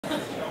I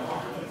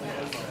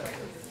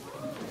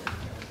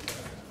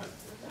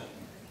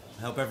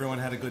hope everyone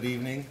had a good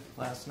evening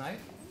last night.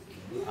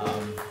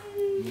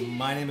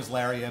 My name is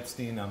Larry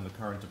Epstein. I'm the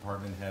current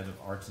department head of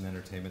Arts and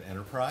Entertainment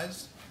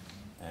Enterprise,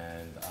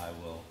 and I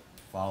will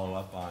follow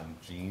up on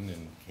Jean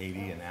and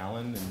Katie and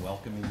Alan in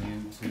welcoming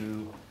you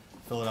to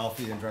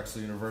Philadelphia and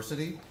Drexel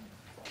University.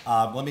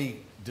 Let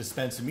me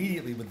dispense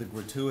immediately with the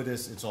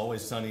gratuitous "It's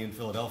always sunny in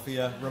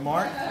Philadelphia"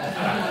 remark.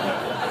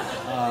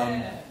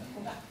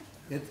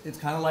 It's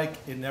kind of like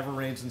 "It never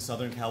rains in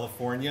Southern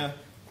California."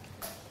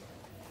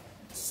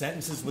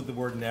 Sentences with the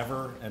word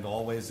 "never" and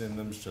 "always" in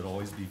them should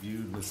always be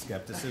viewed with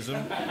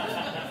skepticism.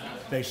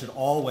 They should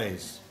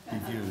always be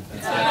viewed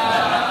with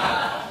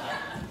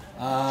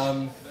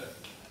skepticism.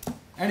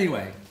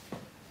 Anyway,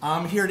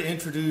 I'm here to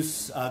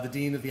introduce the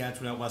Dean of the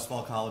Antoinette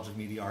Westphal College of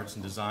Media Arts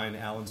and Design,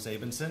 Alan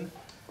Sabinson.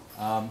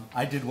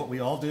 I did what we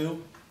all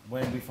do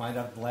when we find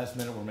out at the last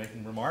minute we're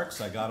making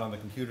remarks. I got on the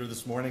computer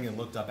this morning and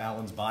looked up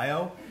Alan's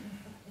bio,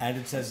 and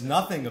it says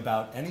nothing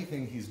about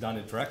anything he's done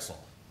at Drexel.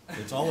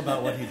 It's all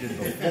about what he did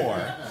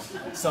before,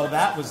 so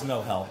that was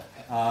no help.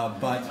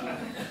 But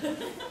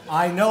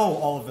I know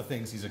all of the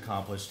things he's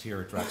accomplished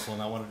here at Drexel,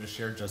 and I wanted to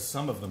share just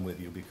some of them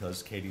with you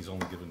because Katie's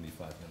only given me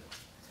 5 minutes.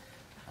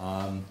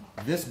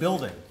 This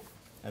building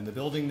and the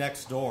building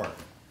next door,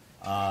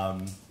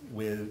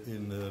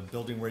 in the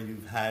building where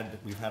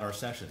we've had our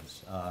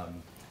sessions,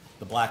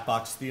 the Black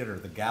Box Theater,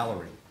 the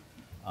gallery,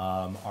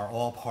 are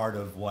all part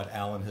of what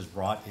Alan has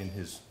brought in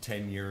his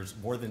 10 years,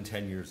 more than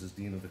 10 years as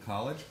Dean of the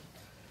College.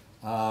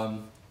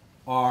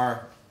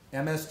 Our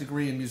MS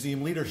degree in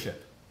Museum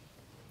Leadership,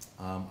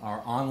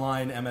 our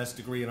online MS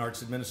degree in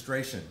Arts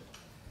Administration,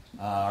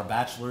 our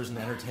Bachelor's in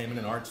Entertainment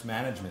and Arts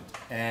Management,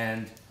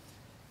 and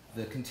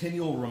the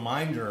continual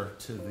reminder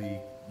to the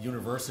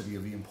university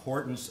of the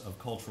importance of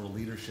cultural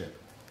leadership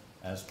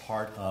as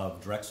part of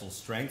Drexel's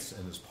strengths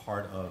and as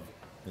part of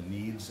the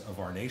needs of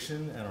our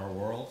nation and our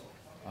world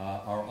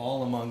are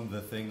all among the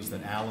things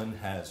that Alan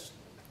has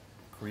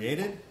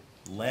created,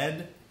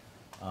 led,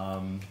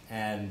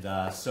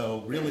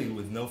 so really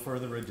with no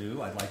further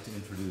ado, I'd like to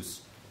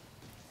introduce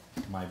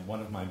one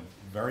of my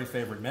very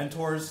favorite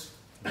mentors,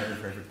 very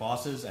favorite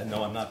bosses, and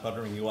no, I'm not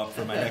buttering you up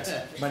for my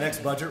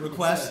next budget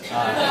request.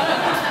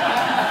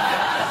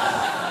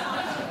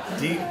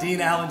 Dean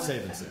Alan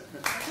Sabinson.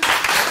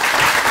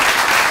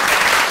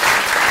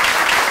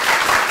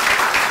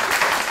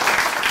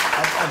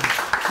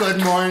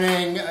 Good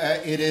morning.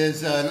 It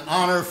is an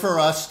honor for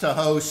us to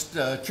host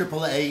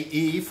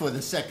AAAE for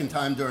the second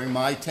time during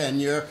my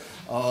tenure.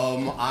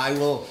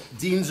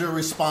 Deans are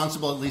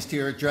responsible, at least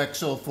here at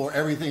Drexel, for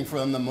everything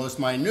from the most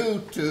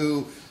minute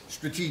to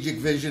strategic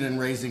vision and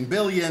raising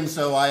billions,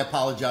 so I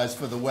apologize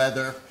for the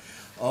weather.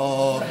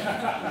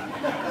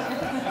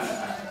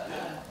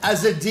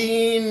 As a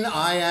dean,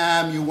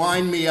 you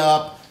wind me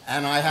up,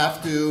 and I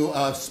have to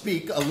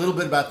speak a little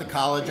bit about the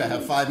college. I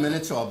have 5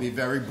 minutes, so I'll be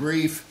very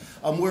brief.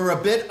 We're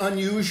a bit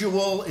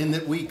unusual in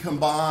that we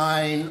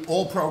combine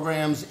all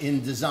programs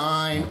in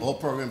design, all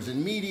programs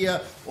in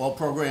media, all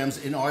programs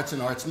in arts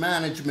and arts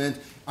management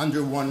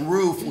under one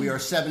roof. We are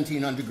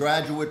 17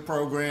 undergraduate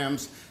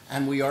programs,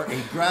 and we are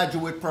 8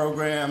 graduate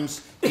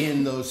programs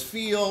in those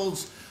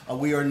fields.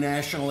 We are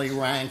nationally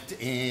ranked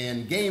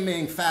in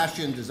gaming,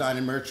 fashion, design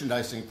and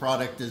merchandising,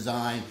 product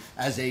design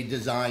as a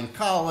design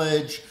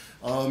college.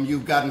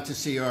 You've gotten to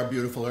see our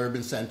beautiful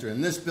urban center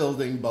in this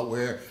building, but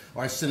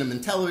our cinema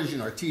and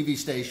television, our TV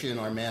station,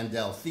 our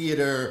Mandel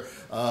Theater,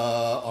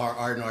 our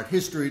art and art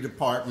history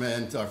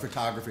department, our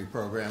photography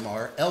program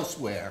are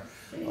elsewhere.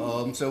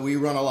 So we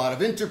run a lot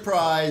of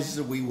enterprise.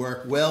 We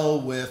work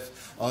well with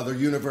the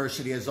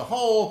university as a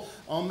whole,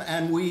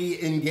 and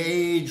we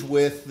engage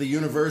with the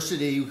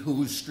university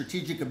whose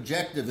strategic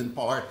objective in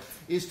part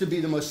is to be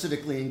the most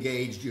civically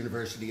engaged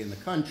university in the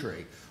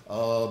country.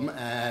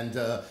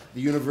 The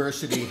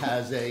university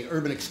has an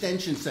urban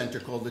extension center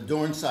called the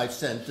Dornsife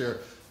Center,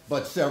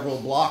 but several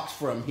blocks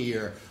from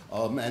here.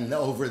 And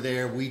over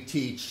there we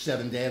teach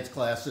 7 dance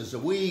classes a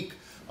week,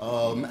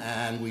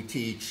 and we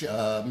teach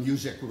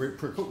music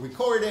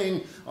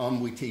recording.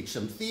 We teach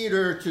some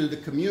theater to the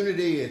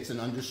community. It's an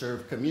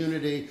underserved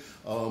community.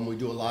 We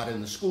do a lot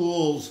in the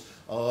schools.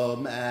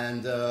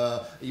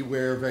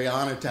 We're very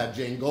honored to have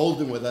Jane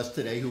Golden with us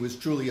today, who is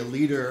truly a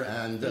leader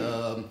and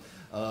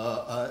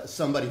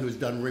somebody who's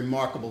done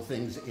remarkable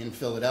things in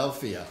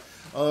Philadelphia.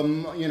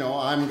 I'm going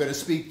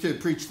to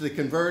preach to the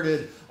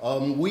converted.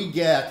 We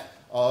get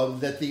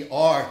that the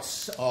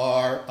arts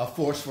are a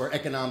force for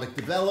economic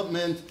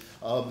development.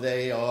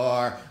 They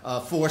are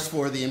a force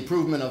for the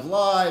improvement of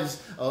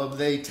lives.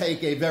 They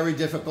take a very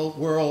difficult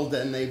world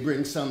and they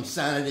bring some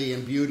sanity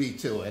and beauty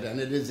to it. And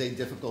it is a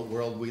difficult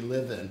world we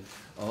live in.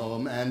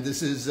 And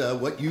this is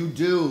what you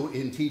do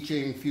in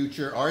teaching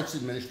future arts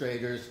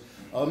administrators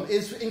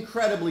is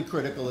incredibly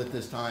critical at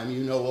this time.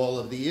 You know all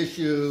of the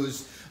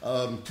issues,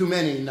 too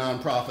many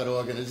nonprofit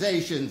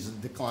organizations,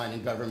 decline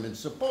in government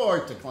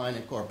support, decline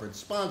in corporate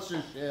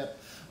sponsorship,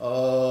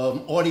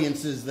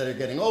 audiences that are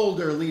getting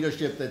older,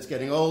 leadership that's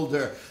getting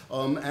older,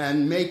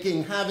 and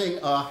having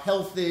a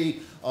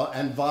healthy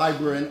and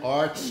vibrant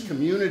arts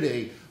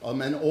community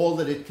and all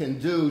that it can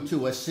do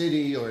to a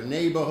city or a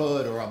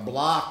neighborhood or a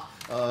block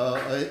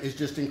is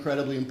just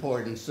incredibly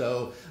important.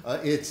 So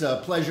it's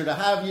a pleasure to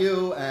have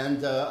you,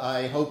 and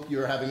I hope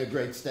you're having a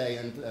great stay,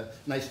 and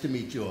nice to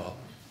meet you all.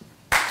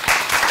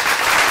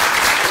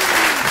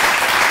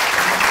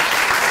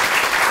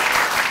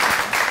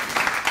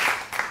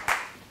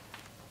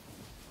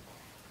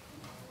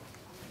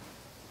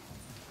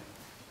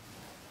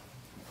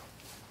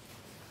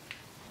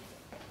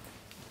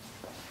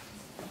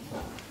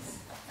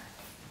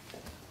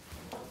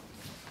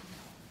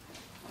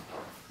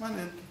 Come on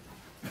in.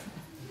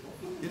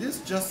 It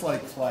is just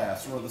like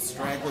class, where the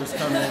stragglers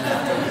come in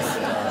after we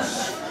start.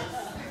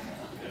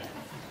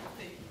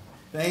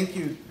 Thank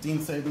you, Dean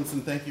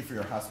Sabinson. Thank you for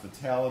your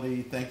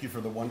hospitality. Thank you for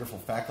the wonderful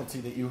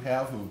faculty that you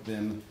have who have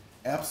been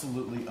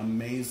absolutely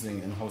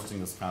amazing in hosting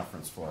this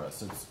conference for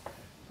us. It's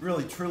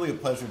really, truly a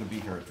pleasure to be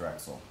here at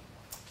Drexel.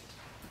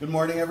 Good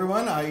morning,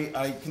 everyone.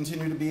 I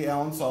continue to be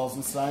Alan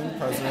Salzenstein,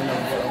 president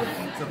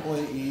of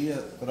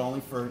AAAE, but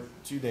only for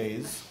 2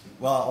 days.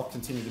 Well, I'll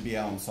continue to be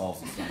Alan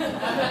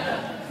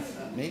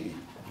Salzenstein. Maybe.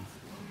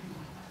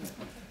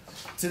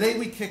 Today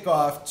we kick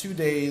off 2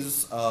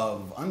 days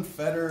of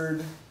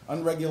unfettered,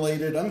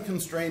 unregulated,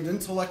 unconstrained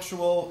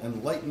intellectual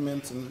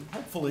enlightenment, and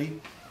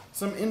hopefully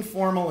some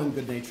informal and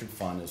good-natured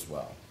fun as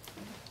well.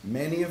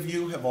 Many of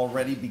you have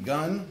already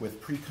begun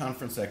with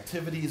pre-conference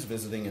activities,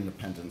 visiting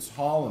Independence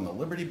Hall and the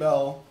Liberty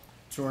Bell,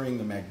 touring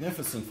the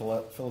magnificent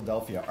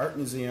Philadelphia Art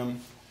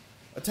Museum,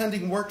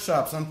 attending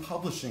workshops on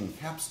publishing,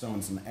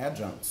 capstones, and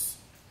adjuncts.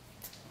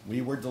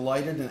 We were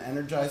delighted and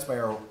energized by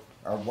our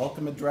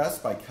welcome address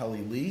by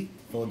Kelly Lee,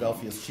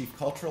 Philadelphia's Chief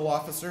Cultural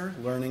Officer,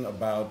 learning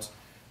about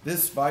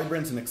this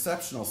vibrant and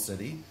exceptional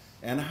city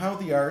and how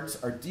the arts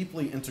are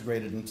deeply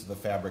integrated into the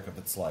fabric of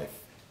its life.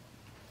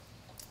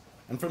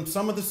 And from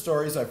some of the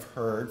stories I've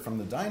heard from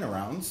the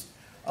dine-arounds,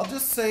 I'll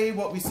just say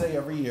what we say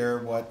every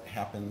year: what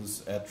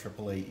happens at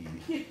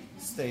AAAE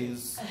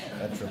stays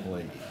at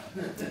AAAE.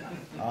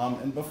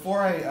 And before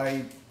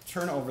I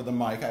turn over the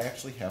mic, I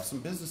actually have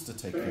some business to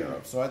take care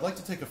of. So I'd like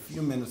to take a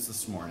few minutes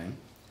this morning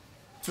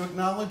to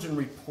acknowledge and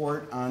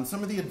report on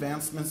some of the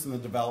advancements and the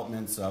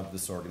developments of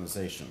this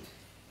organization.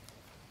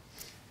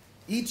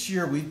 Each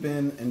year we've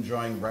been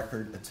enjoying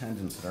record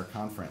attendance at our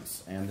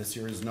conference, and this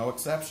year is no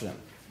exception.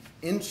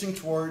 Inching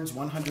towards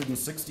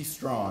 160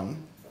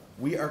 strong,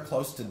 we are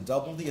close to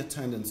double the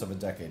attendance of a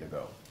decade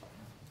ago.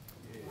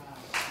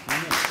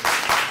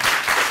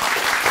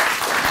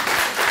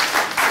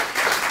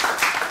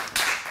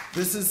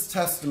 This is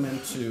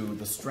testament to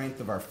the strength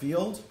of our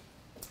field,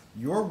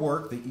 your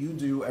work that you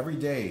do every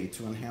day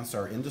to enhance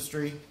our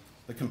industry,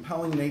 the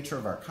compelling nature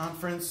of our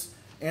conference,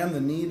 and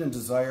the need and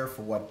desire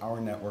for what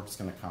our networks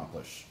can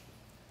accomplish.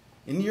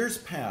 In years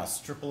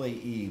past,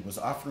 AAAE was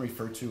often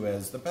referred to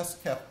as the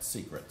best-kept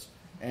secret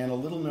and a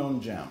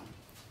little-known gem.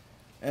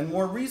 And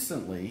more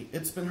recently,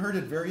 it's been heard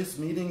at various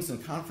meetings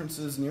and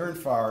conferences near and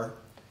far,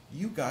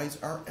 you guys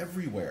are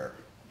everywhere.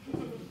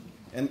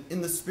 And in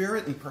the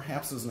spirit and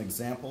perhaps as an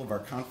example of our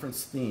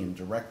conference theme,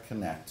 Direct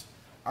Connect,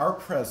 our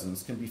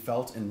presence can be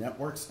felt in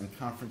networks and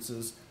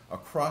conferences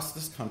across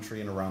this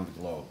country and around the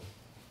globe.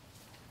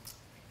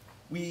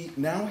 We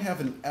now have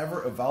an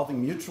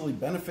ever-evolving mutually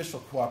beneficial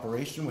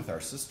cooperation with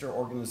our sister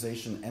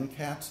organization,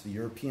 NCAT, the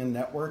European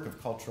Network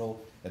of Cultural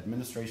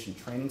Administration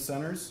Training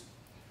Centers.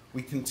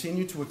 We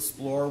continue to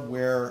explore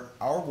where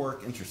our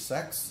work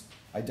intersects,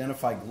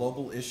 identify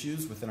global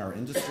issues within our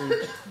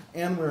industry,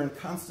 and we're in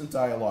constant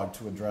dialogue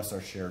to address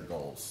our shared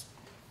goals.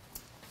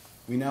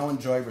 We now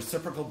enjoy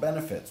reciprocal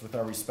benefits with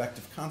our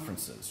respective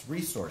conferences,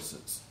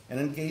 resources, and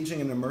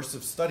engaging in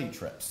immersive study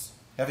trips,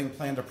 having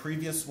planned a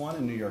previous one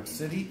in New York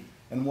City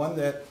and one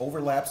that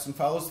overlaps and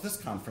follows this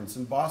conference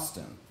in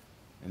Boston.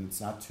 And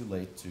it's not too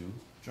late to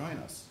join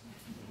us.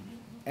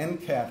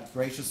 NCAT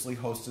graciously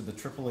hosted the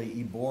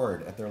AAAE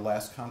board at their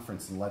last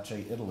conference in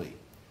Lecce, Italy.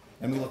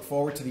 And we look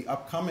forward to the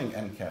upcoming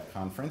NCAT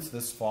conference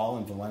this fall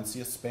in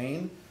Valencia,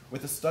 Spain,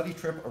 with a study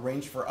trip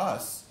arranged for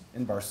us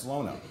in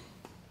Barcelona.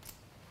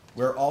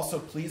 We're also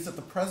pleased that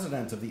the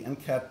president of the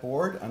NCAT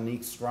board,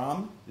 Anique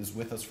Strom, is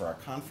with us for our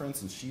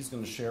conference, and she's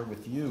going to share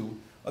with you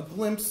a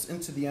glimpse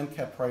into the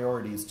NCAT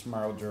priorities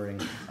tomorrow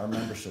during our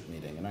membership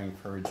meeting, and I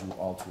encourage you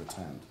all to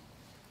attend.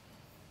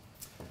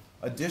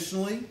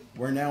 Additionally,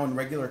 we're now in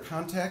regular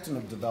contact and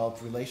have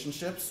developed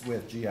relationships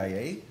with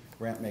GIA,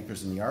 Grant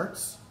Makers in the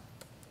Arts,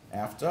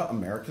 AFTA,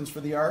 Americans for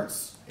the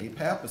Arts,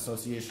 APAP,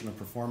 Association of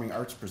Performing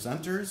Arts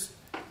Presenters,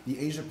 the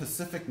Asia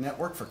Pacific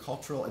Network for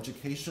Cultural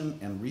Education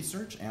and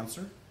Research,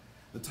 ANSWER,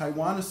 the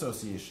Taiwan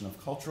Association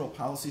of Cultural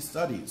Policy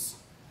Studies,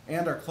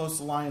 and our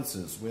close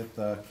alliances with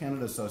the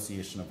Canada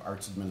Association of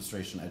Arts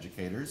Administration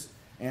Educators,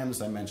 and,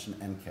 as I mentioned,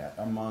 NCAT,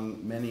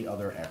 among many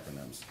other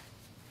acronyms.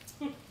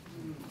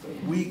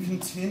 We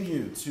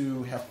continue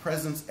to have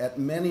presence at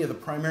many of the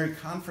primary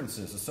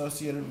conferences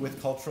associated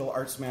with cultural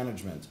arts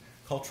management,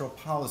 cultural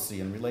policy,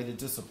 and related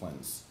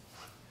disciplines.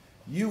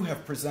 You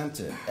have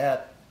presented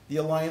at the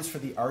Alliance for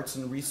the Arts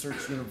and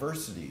Research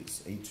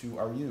Universities,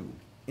 A2RU,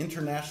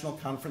 International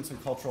Conference in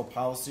Cultural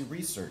Policy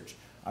Research,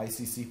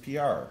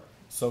 ICCPR,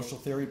 Social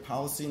Theory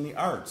Policy in the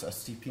Arts,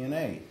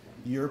 STPNA,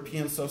 the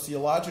European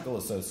Sociological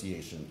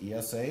Association,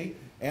 ESA,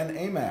 and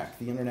AMAC,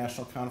 the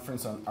International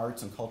Conference on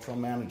Arts and Cultural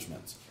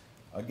Management.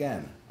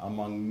 Again,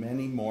 among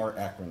many more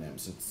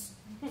acronyms. It's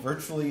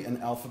virtually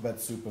an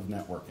alphabet soup of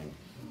networking.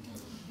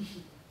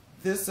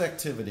 This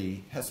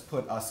activity has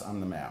put us on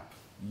the map.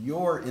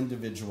 Your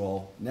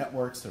individual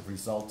networks have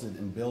resulted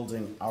in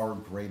building our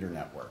greater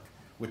network,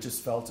 which is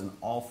felt in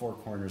all four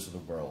corners of the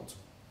world.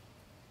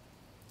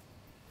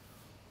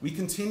 We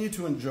continue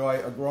to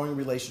enjoy a growing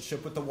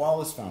relationship with the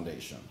Wallace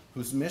Foundation,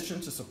 whose mission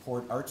to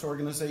support arts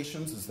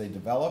organizations as they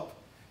develop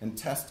and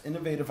test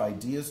innovative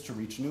ideas to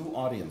reach new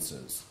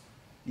audiences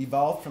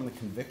evolved from the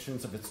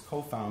convictions of its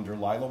co-founder,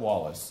 Lila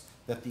Wallace,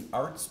 that the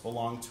arts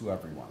belong to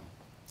everyone.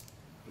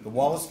 The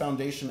Wallace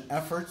Foundation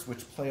efforts,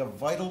 which play a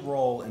vital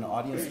role in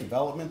audience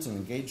development and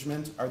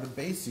engagement, are the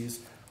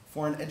bases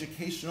for an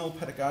educational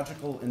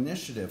pedagogical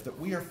initiative that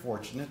we are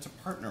fortunate to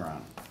partner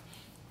on.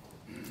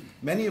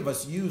 Many of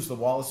us use the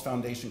Wallace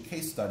Foundation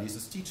case studies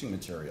as teaching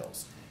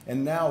materials,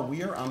 and now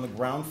we are on the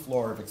ground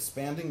floor of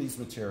expanding these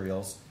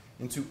materials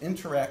into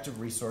interactive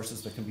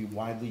resources that can be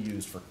widely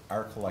used for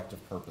our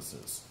collective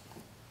purposes.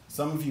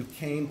 Some of you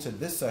came to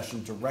this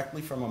session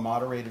directly from a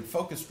moderated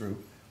focus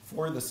group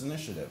for this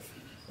initiative,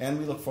 and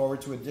we look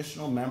forward to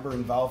additional member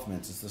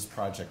involvement as this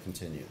project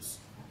continues.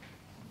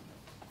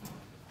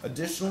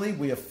 Additionally,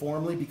 we have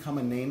formally become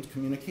a named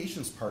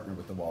communications partner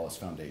with the Wallace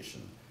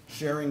Foundation,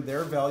 sharing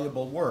their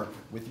valuable work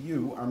with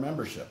you, our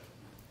membership,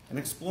 and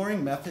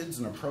exploring methods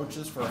and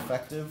approaches for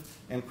effective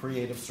and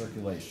creative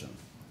circulation.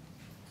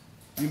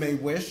 You may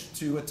wish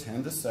to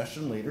attend a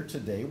session later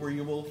today where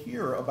you will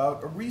hear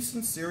about a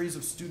recent series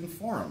of student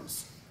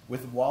forums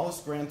with Wallace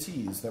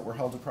grantees that were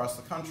held across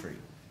the country,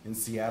 in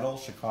Seattle,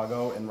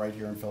 Chicago, and right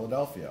here in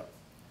Philadelphia.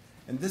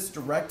 And this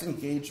direct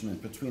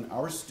engagement between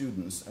our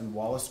students and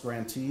Wallace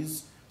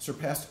grantees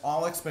surpassed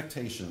all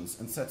expectations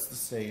and sets the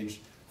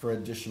stage for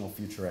additional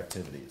future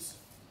activities.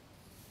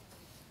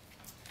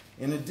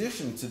 In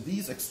addition to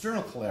these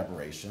external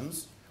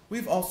collaborations,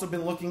 we've also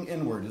been looking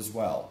inward as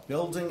well,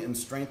 building and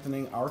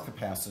strengthening our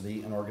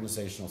capacity and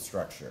organizational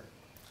structure.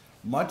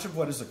 Much of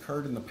what has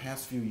occurred in the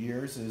past few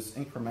years is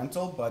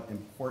incremental but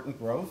important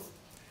growth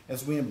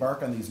as we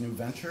embark on these new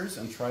ventures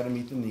and try to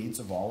meet the needs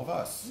of all of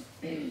us.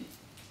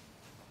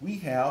 We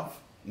have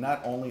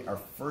not only our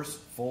first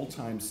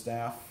full-time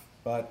staff,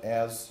 but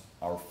as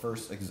our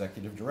first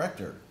executive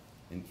director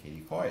in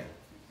Katie Coy.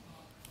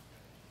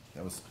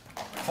 That was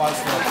applause.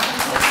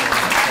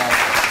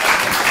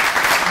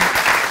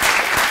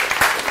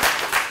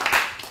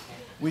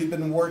 We've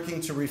been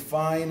working to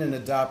refine and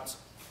adopt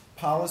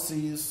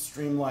policies,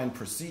 streamline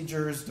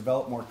procedures,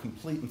 develop more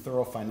complete and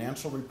thorough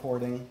financial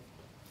reporting.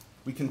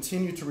 We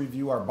continue to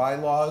review our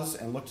bylaws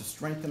and look to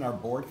strengthen our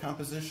board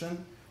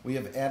composition. We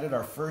have added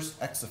our first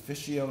ex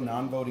officio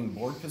non-voting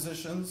board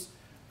positions,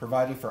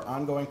 providing for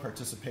ongoing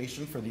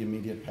participation for the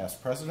immediate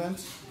past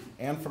president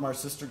and from our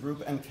sister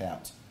group,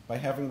 NCAT, by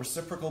having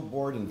reciprocal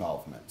board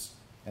involvement,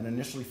 and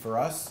initially for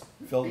us,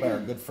 filled by our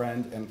good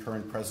friend and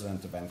current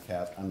president of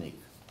NCAT, Anik.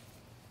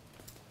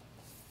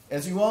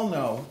 As you all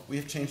know, we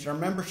have changed our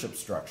membership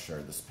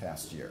structure this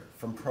past year,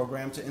 from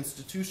program to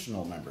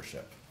institutional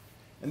membership.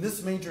 And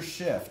this major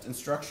shift in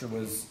structure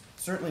was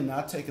certainly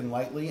not taken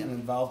lightly and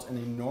involved an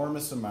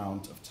enormous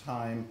amount of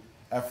time,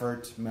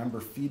 effort, member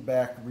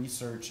feedback,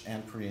 research,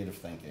 and creative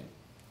thinking.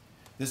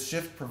 This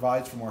shift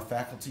provides for more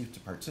faculty to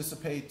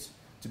participate,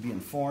 to be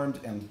informed,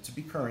 and to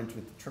be current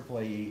with the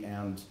AAAE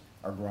and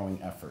our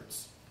growing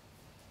efforts.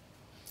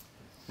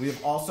 We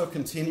have also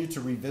continued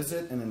to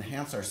revisit and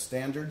enhance our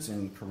standards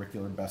in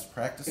curricular best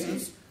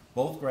practices,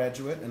 both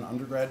graduate and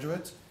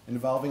undergraduate,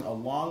 involving a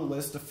long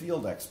list of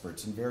field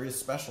experts in various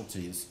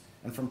specialties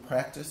and from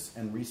practice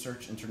and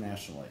research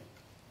internationally.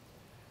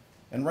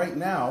 And right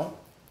now,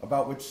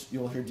 about which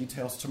you'll hear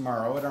details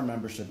tomorrow at our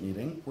membership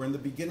meeting, we're in the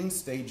beginning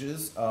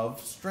stages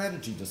of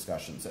strategy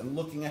discussions and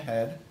looking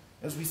ahead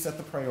as we set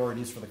the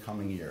priorities for the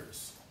coming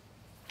years.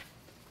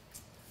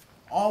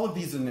 All of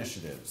these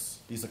initiatives,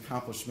 these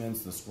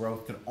accomplishments, this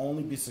growth could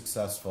only be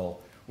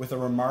successful with a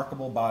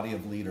remarkable body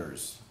of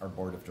leaders, our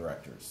board of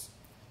directors.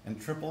 And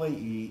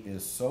AAAE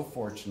is so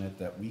fortunate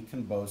that we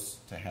can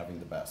boast to having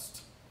the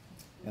best.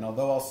 And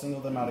although I'll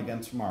single them out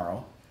again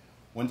tomorrow,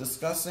 when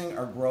discussing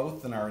our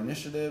growth and our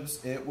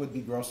initiatives, it would be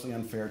grossly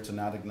unfair to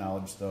not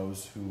acknowledge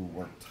those who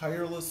work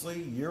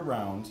tirelessly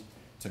year-round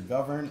to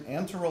govern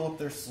and to roll up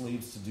their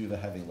sleeves to do the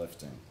heavy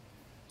lifting.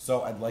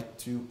 So I'd like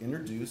to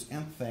introduce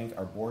and thank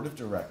our board of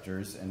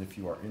directors, and if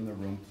you are in the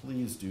room,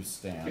 please do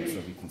stand so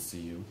we can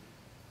see you.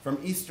 From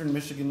Eastern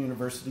Michigan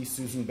University,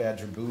 Susan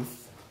Badger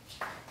Booth.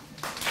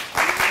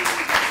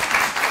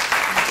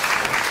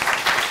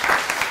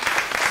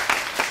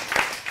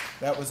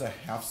 That was a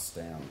half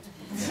stand.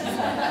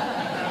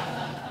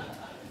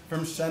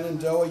 From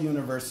Shenandoah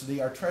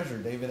University, our treasurer,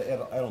 David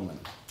Edelman.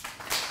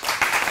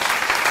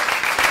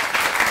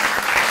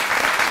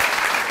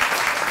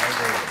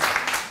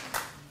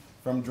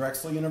 From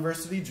Drexel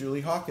University,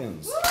 Julie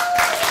Hawkins.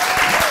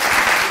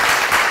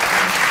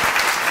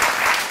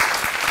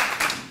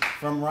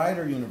 From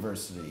Rider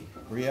University,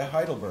 Bria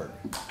Heidelberg.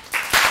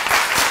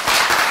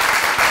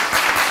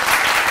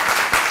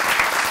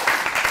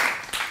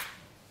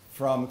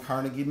 From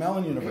Carnegie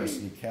Mellon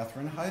University,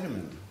 Katharine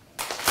Houghton.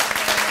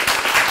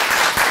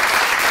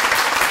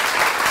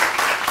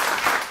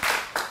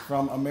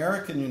 From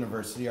American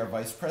University, our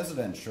Vice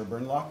President,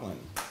 Sherburne Laughlin.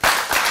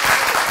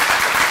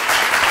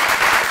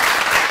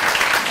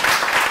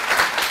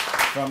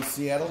 From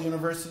Seattle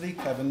University,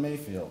 Kevin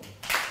Mayfield.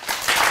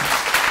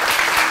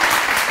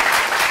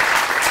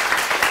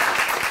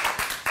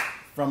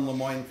 From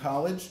Lemoyne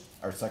College,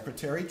 our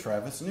Secretary,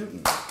 Travis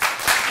Newton.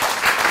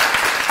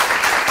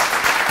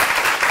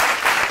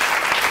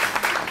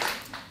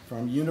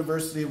 From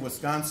University of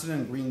Wisconsin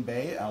in Green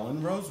Bay,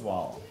 Ellen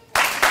Rosewall.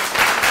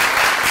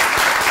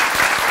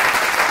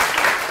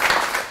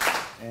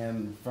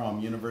 And from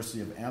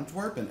University of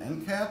Antwerp and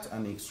NCAT,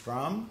 Aniek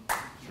Strom.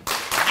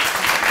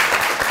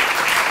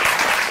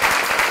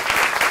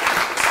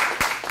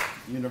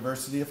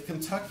 University of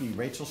Kentucky,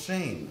 Rachel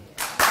Shane.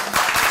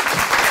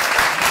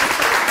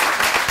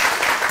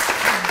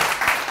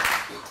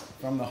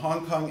 From the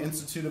Hong Kong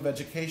Institute of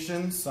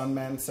Education, Sun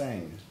Man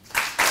Sang.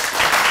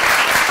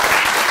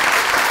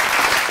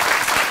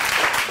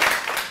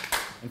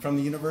 And from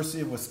the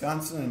University of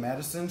Wisconsin in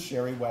Madison,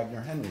 Sherry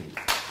Wagner-Henry.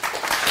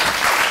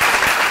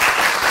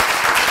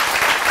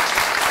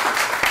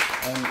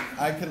 And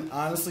I can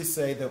honestly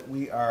say that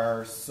we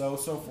are so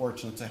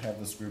fortunate to have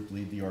this group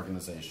lead the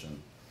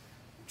organization.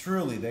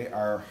 Truly, they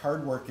are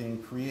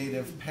hardworking,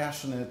 creative,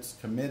 passionate,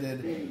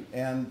 committed,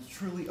 and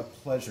truly a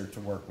pleasure to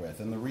work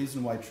with, and the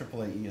reason why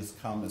AAAE has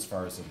come as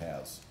far as it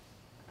has.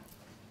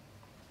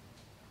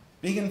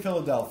 Being in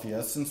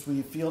Philadelphia, since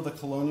we feel the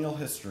colonial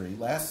history,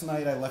 last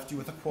night I left you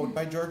with a quote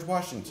by George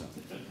Washington.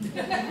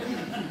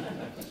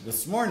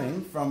 This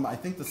morning, from I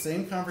think the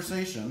same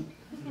conversation,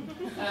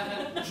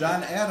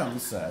 John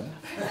Adams said,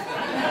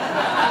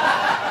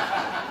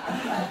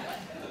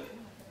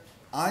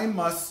 I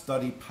must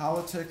study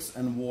politics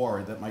and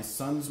war that my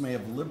sons may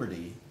have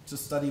liberty to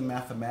study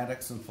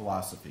mathematics and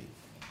philosophy.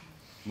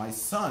 My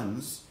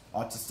sons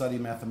ought to study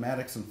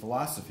mathematics and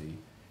philosophy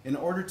in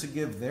order to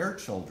give their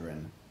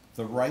children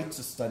the right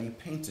to study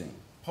painting,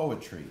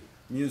 poetry,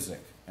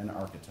 music, and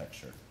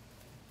architecture.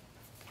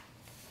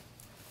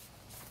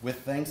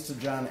 With thanks to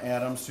John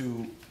Adams,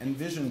 who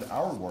envisioned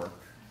our work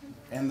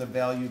and the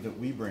value that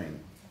we bring,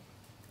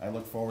 I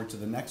look forward to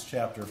the next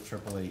chapter of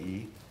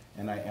AAAE,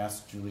 and I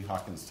ask Julie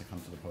Hawkins to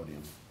come to the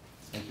podium.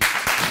 Thank you.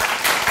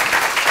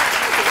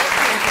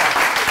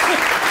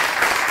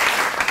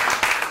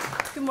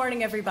 Good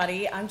morning,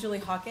 everybody. I'm Julie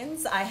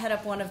Hawkins. I head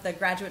up one of the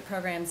graduate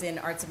programs in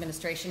arts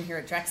administration here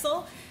at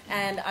Drexel,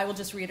 and I will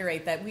just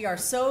reiterate that we are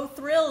so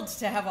thrilled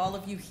to have all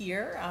of you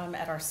here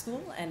at our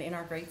school and in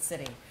our great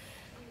city.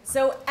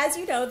 So, as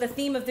you know, the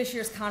theme of this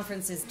year's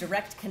conference is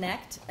Direct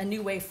Connect, a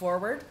new way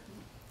forward,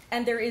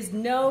 and there is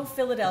no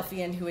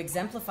Philadelphian who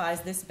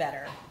exemplifies this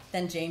better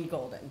than Jane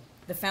Golden,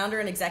 the founder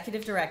and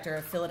executive director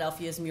of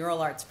Philadelphia's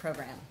Mural Arts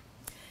Program.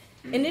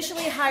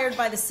 Initially hired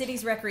by the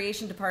city's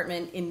recreation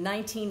department in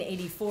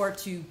 1984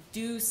 to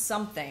do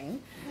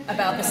something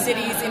about the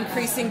city's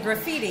increasing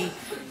graffiti,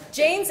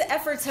 Jane's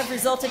efforts have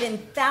resulted in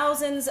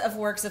thousands of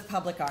works of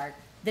public art,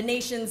 the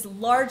nation's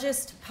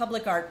largest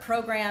public art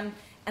program,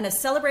 and a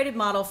celebrated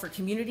model for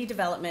community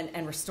development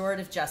and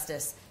restorative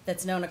justice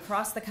that's known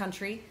across the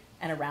country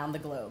and around the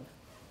globe.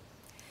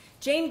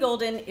 Jane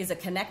Golden is a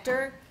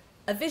connector,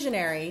 a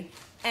visionary,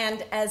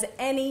 and as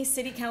any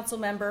city council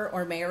member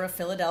or mayor of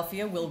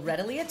Philadelphia will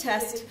readily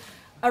attest,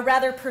 a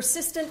rather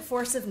persistent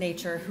force of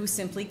nature who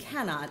simply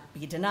cannot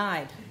be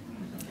denied.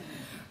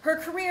 Her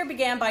career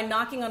began by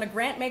knocking on a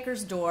grant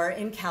maker's door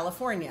in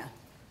California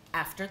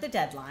after the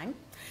deadline,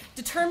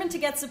 determined to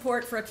get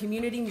support for a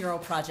community mural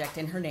project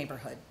in her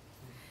neighborhood.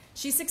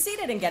 She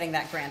succeeded in getting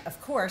that grant, of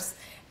course,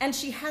 and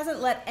she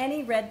hasn't let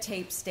any red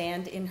tape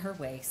stand in her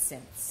way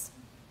since.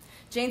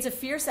 Jane's a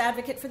fierce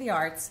advocate for the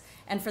arts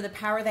and for the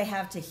power they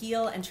have to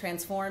heal and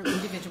transform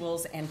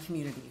individuals and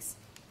communities.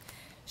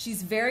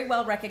 She's very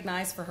well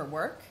recognized for her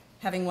work,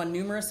 having won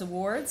numerous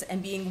awards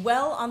and being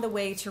well on the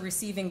way to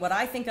receiving what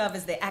I think of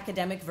as the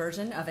academic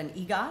version of an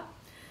EGOT.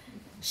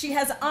 She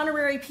has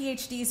honorary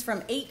PhDs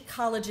from 8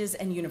 colleges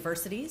and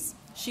universities.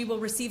 She will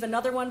receive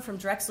another one from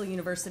Drexel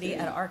University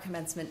at our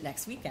commencement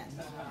next weekend.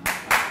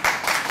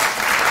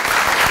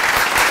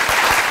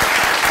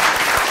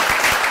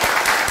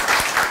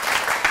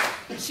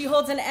 She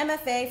holds an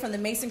MFA from the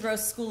Mason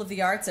Gross School of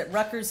the Arts at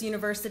Rutgers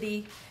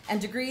University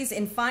and degrees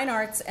in fine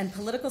arts and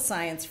political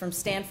science from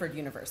Stanford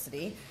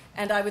University.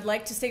 And I would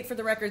like to state for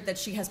the record that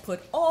she has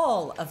put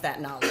all of that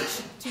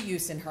knowledge to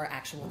use in her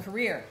actual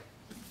career.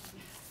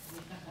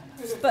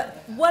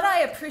 But what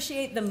I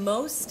appreciate the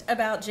most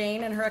about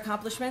Jane and her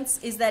accomplishments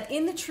is that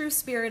in the true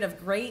spirit of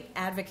great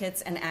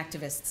advocates and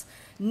activists,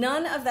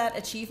 none of that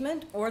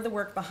achievement or the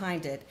work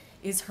behind it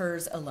is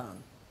hers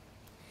alone.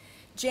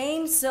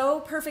 Jane so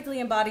perfectly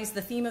embodies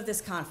the theme of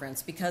this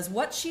conference because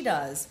what she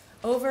does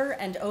over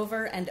and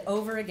over and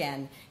over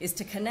again is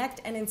to connect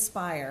and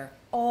inspire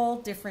all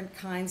different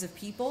kinds of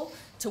people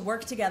to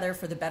work together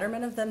for the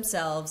betterment of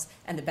themselves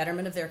and the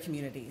betterment of their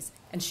communities.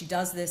 And she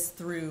does this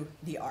through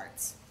the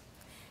arts.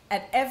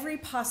 At every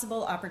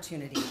possible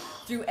opportunity,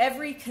 through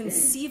every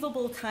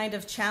conceivable kind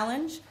of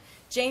challenge,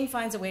 Jane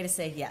finds a way to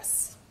say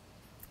yes.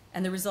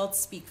 And the results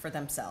speak for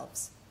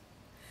themselves.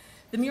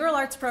 The Mural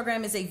Arts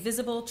Program is a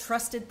visible,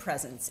 trusted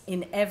presence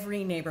in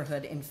every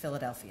neighborhood in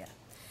Philadelphia.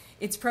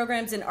 Its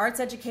programs in arts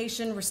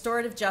education,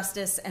 restorative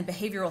justice, and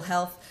behavioral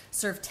health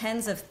serve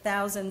tens of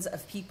thousands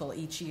of people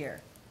each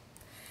year.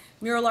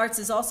 Mural arts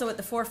is also at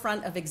the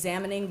forefront of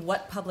examining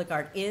what public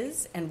art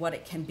is and what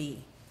it can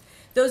be.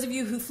 Those of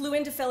you who flew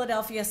into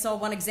Philadelphia saw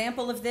one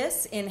example of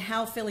this in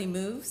How Philly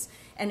Moves,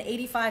 an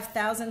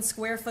 85,000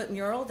 square foot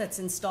mural that's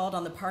installed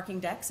on the parking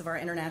decks of our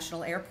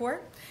international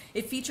airport.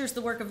 It features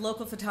the work of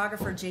local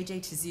photographer J.J.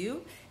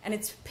 Tizu, and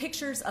it's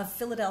pictures of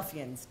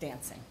Philadelphians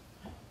dancing.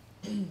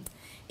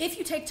 If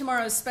you take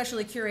tomorrow's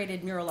specially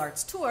curated mural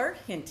arts tour,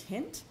 hint,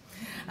 hint,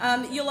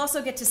 you'll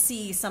also get to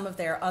see some of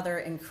their other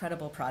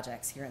incredible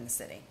projects here in the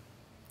city.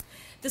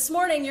 This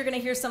morning, you're going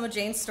to hear some of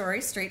Jane's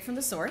story straight from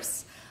the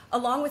source,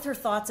 along with her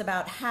thoughts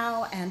about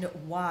how and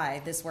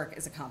why this work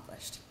is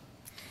accomplished.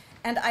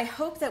 And I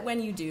hope that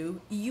when you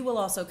do, you will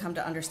also come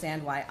to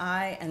understand why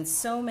I and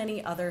so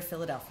many other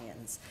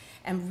Philadelphians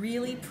am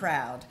really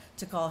proud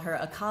to call her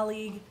a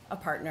colleague, a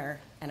partner,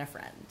 and a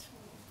friend.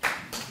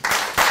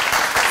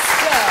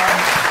 So,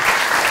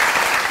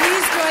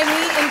 please join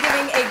me in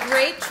giving a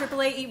great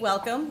AAAE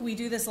welcome. We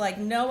do this like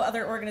no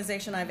other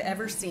organization I've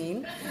ever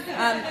seen,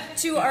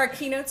 to our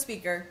keynote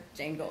speaker,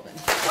 Jane Golden.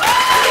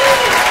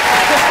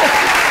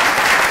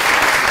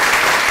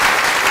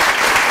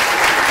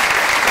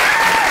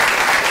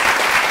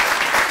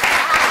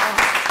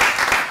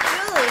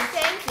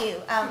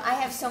 I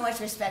have so much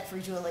respect for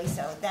Julie,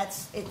 so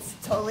it's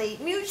totally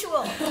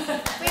mutual. We have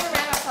a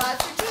round of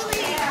applause for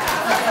Julie.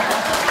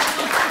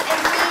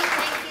 And Lee,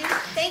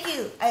 thank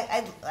you.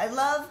 I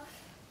love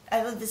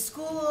the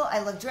school. I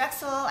love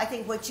Drexel. I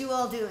think what you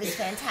all do is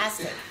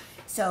fantastic.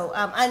 So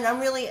and I'm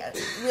really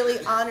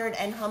honored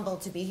and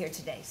humbled to be here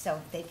today. So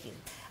thank you.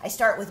 I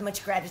start with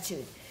much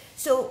gratitude.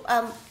 So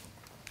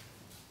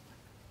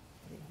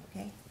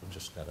okay. We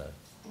just gotta.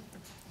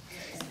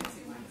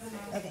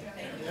 Okay.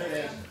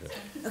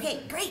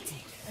 Okay, great.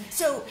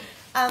 So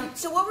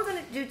what we're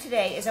going to do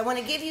today is I want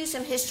to give you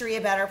some history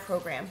about our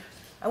program.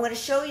 I want to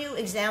show you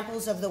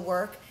examples of the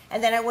work,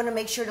 and then I want to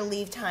make sure to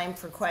leave time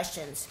for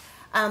questions.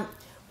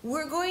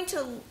 We're going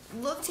to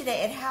look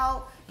today at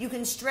how you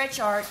can stretch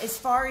art as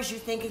far as you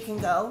think it can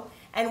go,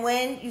 and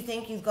when you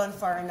think you've gone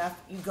far enough,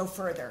 you go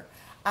further.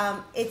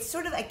 It's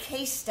sort of a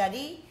case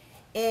study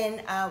in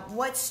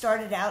what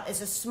started out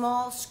as a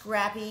small,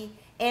 scrappy,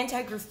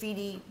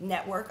 anti-graffiti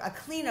network, a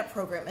cleanup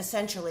program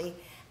essentially,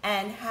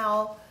 and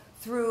how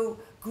through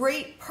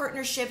great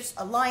partnerships,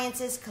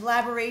 alliances,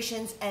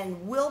 collaborations,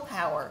 and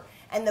willpower,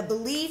 and the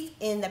belief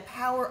in the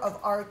power of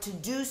art to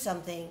do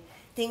something,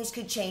 things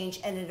could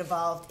change, and it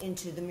evolved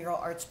into the Mural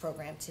Arts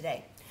Program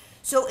today.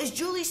 So as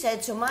Julie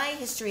said, so my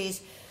history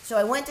is, so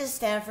I went to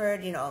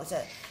Stanford, you know, I was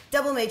a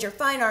double major,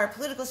 fine art,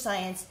 political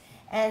science,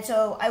 and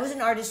so I was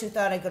an artist who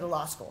thought I'd go to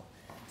law school.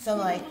 So I'm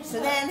like, so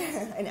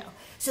then, I know.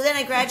 So then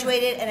I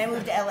graduated and I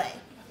moved to LA.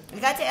 I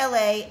got to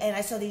LA and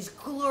I saw these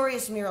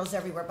glorious murals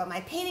everywhere, but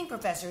my painting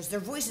professors, their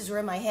voices were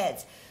in my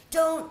heads.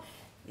 Don't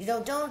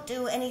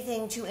do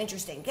anything too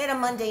interesting. Get a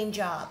mundane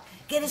job.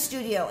 Get a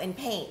studio and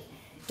paint.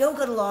 Don't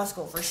go to law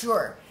school for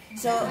sure.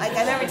 So I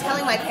remember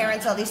telling my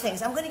parents all these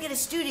things. I'm going to get a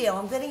studio.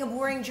 I'm getting a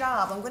boring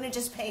job. I'm going to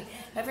just paint.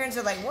 My parents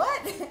are like,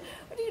 what?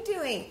 What are you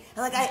doing?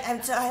 I'm like, I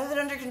have it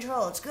under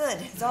control. It's good.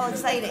 It's all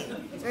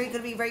exciting. It's going to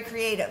be very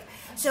creative.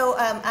 So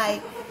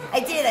I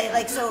did.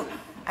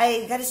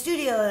 I got a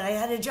studio and I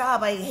had a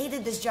job. I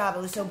hated this job.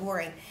 It was so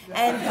boring.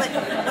 But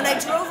when I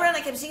drove around,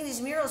 I kept seeing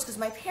these murals because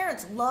my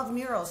parents love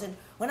murals. And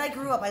when I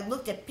grew up, I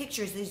looked at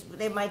pictures.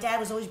 My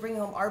dad was always bringing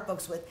home art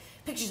books with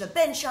pictures of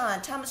Ben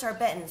Shahn, Thomas Hart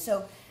Benton.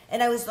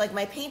 And I was like,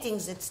 my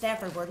paintings at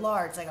Stanford were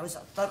large. Like I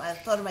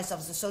thought of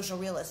myself as a social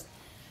realist.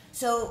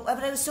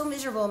 But I was so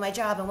miserable in my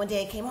job. And one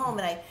day I came home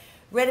and I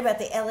read about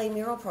the LA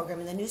Mural Program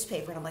in the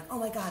newspaper. And I'm like, oh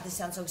my God, this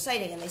sounds so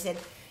exciting. And they said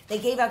they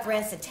gave out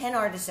grants to 10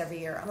 artists every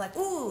year. I'm like,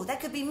 ooh,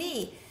 that could be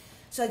me.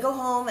 So I go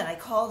home and I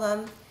call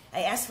them.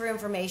 I ask for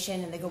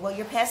information. And they go, well,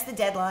 you're past the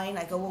deadline.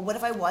 I go, well, what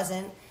if I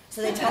wasn't?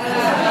 So they told me,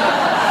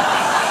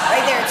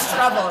 right there, it's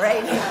trouble,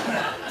 right?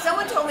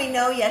 Someone told me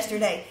no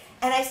yesterday.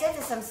 And I said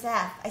to some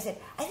staff, I said,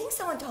 I think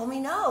someone told me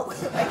no.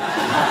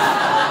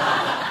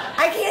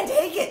 I can't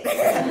take it.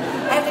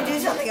 I have to do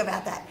something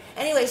about that.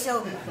 Anyway,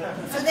 so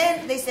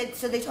then they said,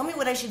 so they told me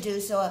what I should do.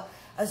 So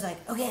I was like,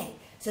 okay.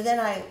 So then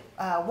I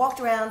walked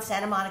around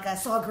Santa Monica,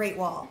 saw a Great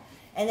Wall.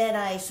 And then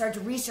I started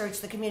to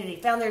research the community,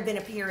 found there had been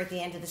a pier at the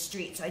end of the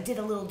street, so I did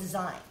a little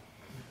design.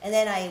 And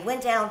then I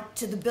went down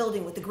to the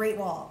building with the Great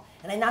Wall,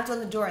 and I knocked on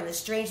the door, and this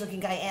strange-looking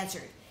guy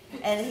answered.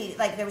 And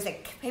there was a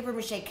paper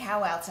mache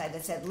cow outside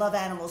that said, "Love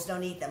animals,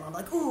 don't eat them." I'm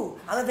like, "Ooh,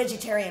 I'm a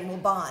vegetarian, we'll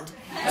bond." So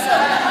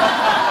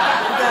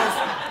he goes,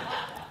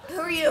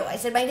 "Who are you?" I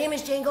said, "My name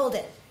is Jane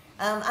Golden.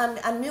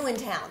 I'm new in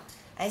town."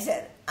 I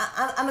said,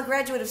 I'm a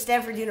graduate of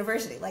Stanford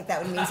University. Like,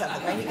 that would mean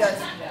something, right? He goes,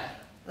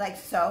 like,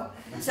 so?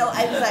 So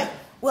I was like,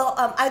 "Well,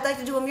 I'd like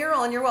to do a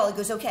mural on your wall." He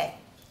goes, "Okay."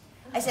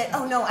 I said,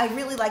 "Oh, no, I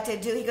really like to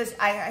do." He goes,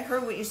 I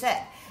heard what you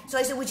said." So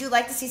I said, "Would you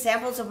like to see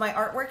samples of my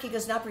artwork?" He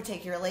goes, "Not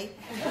particularly."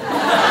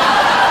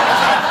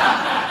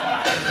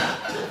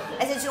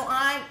 I said, "So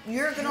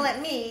you're going to let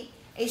me,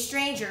 a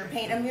stranger,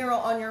 paint a mural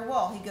on your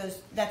wall?" He goes,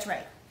 "That's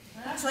right."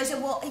 So I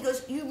said, "Well," he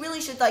goes, "you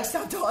really should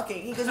stop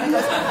talking." He goes, "I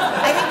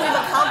think we've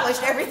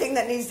accomplished everything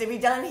that needs to be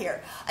done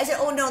here." I said,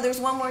 "Oh, no, there's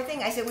one more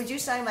thing." I said, "Would you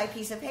sign my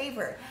piece of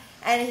paper?"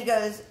 And he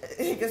goes,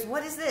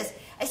 "What is this?"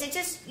 I said,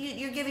 "Just,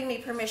 you're giving me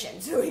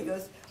permission." So he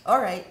goes, "All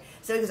right."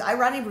 So he goes, "I,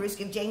 Ronnie Bruce,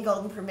 give Jane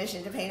Golden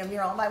permission to paint a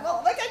mural on my wall."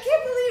 I'm like, I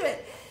can't believe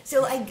it.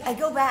 So I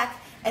go back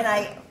and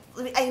I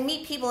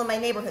meet people in my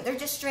neighborhood. They're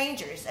just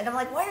strangers. And I'm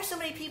like, why are so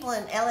many people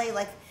in LA,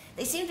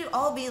 they seem to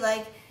all be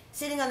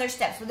sitting on their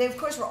steps. But they, of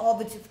course, were all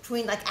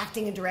between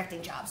acting and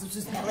directing jobs, which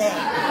is LA.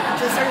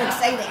 So it's sort of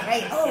exciting,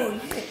 right? "Oh,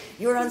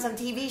 you were on some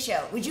TV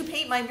show. Would you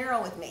paint my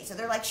mural with me?" So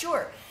they're like,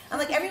 "Sure." I'm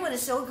like, everyone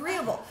is so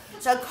agreeable.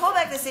 So I called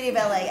back the city of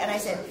LA and I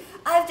said,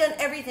 "I've done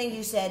everything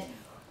you said.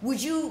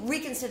 Would you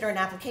reconsider an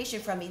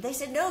application from me?" They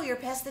said, "No, you're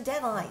past the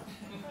deadline.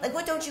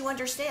 What don't you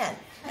understand?"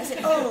 I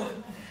said, "Oh,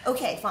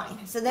 okay,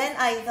 fine." So then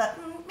I thought,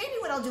 maybe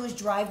what I'll do is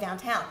drive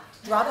downtown,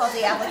 drop off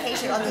the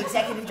application on the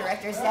executive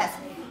director's desk.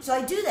 So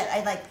I do that.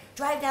 I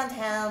drive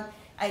downtown,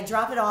 I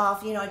drop it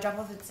off, I drop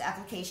off this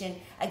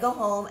application, I go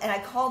home, and I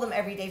call them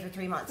every day for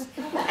 3 months.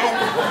 And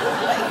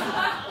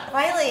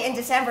finally, in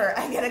December,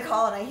 I get a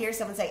call and I hear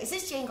someone say, "Is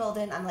this Jane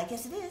Golden?" I'm like,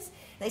 "Yes, it is."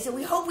 They said,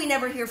 "We hope we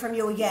never hear from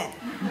you again."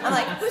 I'm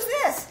like, "Who's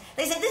this?"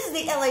 They said, "This is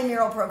the LA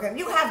Mural Program.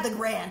 You have the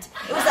grant."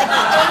 It was like,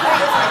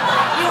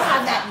 "You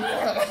have that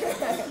mural."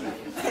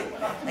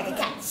 Like a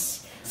cat.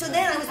 So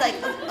then I was like,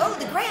 "Oh,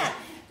 the grant.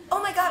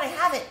 Oh my God, I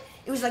have it."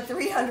 It was like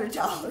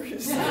 $300.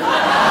 This giant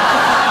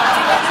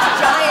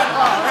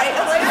wall, right?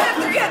 I'm like, "I have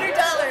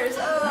 $300.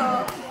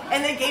 Oh."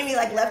 And they gave me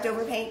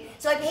leftover paint.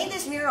 So I painted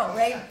this mural,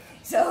 right?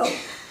 So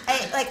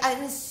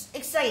it's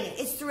exciting.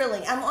 It's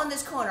thrilling. I'm on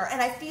this corner,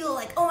 and I feel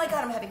like, oh my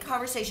God, I'm having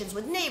conversations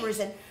with neighbors,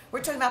 and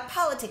we're talking about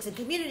politics and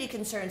community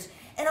concerns.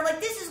 And I'm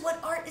like, this is what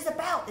art is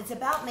about. It's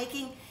about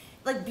making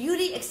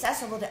beauty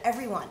accessible to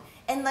everyone.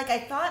 And I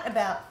thought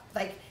about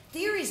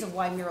theories of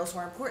why murals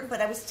were important,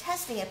 but I was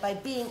testing it by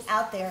being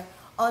out there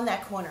on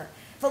that corner.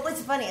 But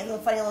what's funny, a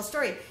funny little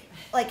story,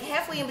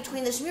 halfway in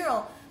between this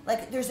mural,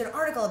 there's an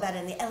article about it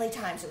in the LA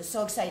Times. It was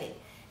so exciting.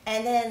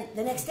 And then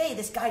the next day,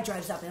 this guy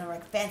drives up in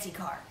a fancy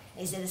car. And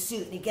he's in a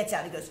suit, and he gets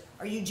out, and he goes,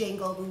 "Are you Jane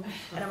Golden?"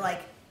 And I'm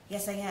like,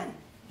 "Yes, I am."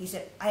 He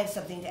said, "I have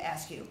something to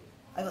ask you."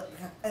 I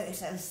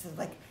said,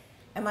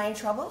 "Am I in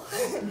trouble?"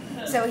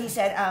 So he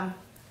said,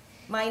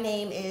 "My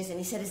name is," and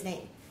he said his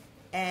name.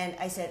 And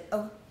I said,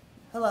 "Oh,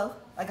 hello."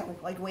 I'm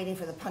waiting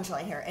for the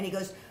punchline here. And he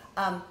goes,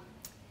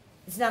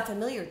 "It's not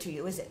familiar to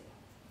you, is it?"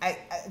 I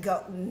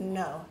go,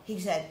 "No." He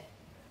said,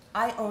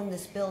 "I own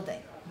this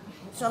building."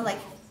 So I'm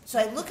like, so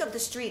I look up the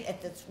street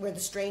at where the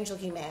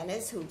strange-looking man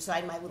is who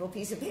signed my little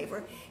piece of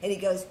paper, and he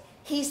goes,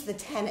 "He's the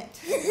tenant."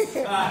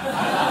 I'm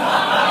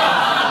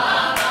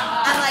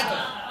like,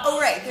 "Oh,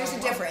 right, there's a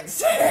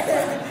difference."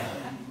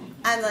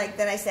 I'm like,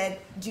 then I said,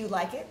 "Do you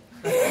like it?"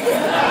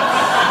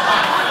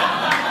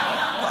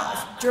 Pause.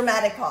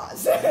 Dramatic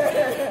pause.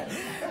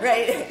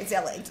 Right? It's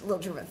LA, a little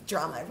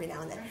drama every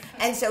now and then.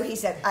 And so he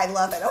said, "I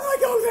love it." I'm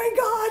like, "Oh, thank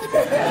God."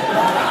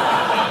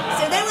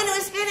 So then when it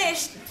was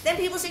finished, then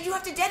people said, "You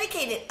have to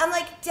dedicate it." I'm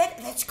like,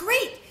 "That's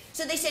great."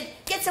 So they said,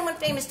 "Get someone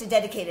famous to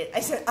dedicate it." I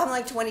said,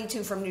 "I'm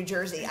 22 from New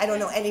Jersey. I don't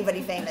know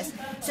anybody famous."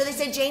 So they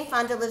said, "Jane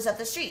Fonda lives up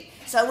the street."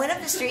 So I went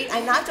up the street,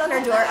 I knocked on her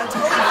door, I'm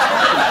totally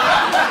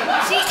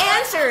covered. She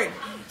answered.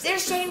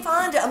 "There's Jane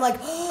Fonda." I'm like,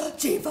 "Oh,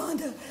 Jane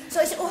Fonda." So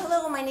I said, "Oh,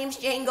 hello, my name's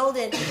Jane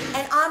Golden."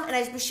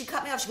 And she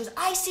cut me off. She goes,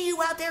 "I see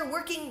you out there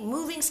working,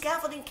 moving,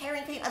 scaffolding,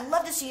 carrying paint. I'd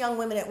love to see young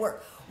women at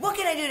work. What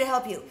can I do to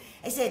help you?"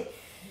 I said,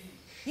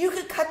 "You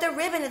could cut the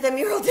ribbon at the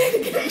mural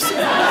dedication."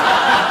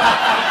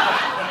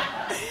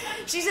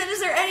 She said, "Is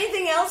there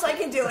anything else I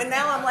can do?" And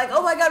now I'm like,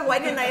 oh my God, why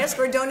didn't I ask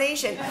for a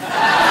donation?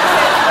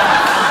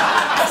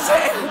 I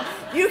said,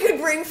 "You could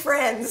bring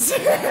friends."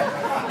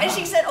 And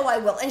she said, "Oh, I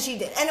will." And she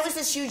did. And it was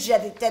this huge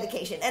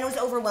dedication, and it was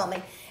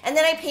overwhelming. And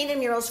then I painted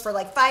murals for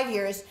 5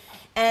 years,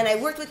 and I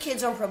worked with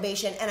kids on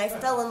probation, and I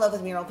fell in love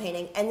with mural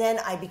painting. And then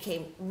I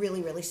became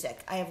really, really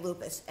sick. I have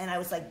lupus, and I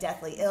was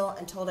deathly ill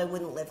and told I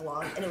wouldn't live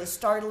long. And it was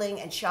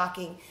startling and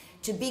shocking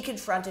to be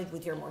confronted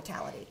with your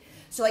mortality.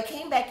 So I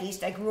came back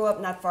east. I grew up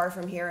not far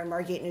from here in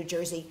Margate, New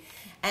Jersey.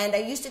 And I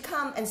used to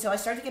come, and so I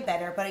started to get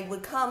better, but I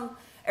would come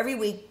every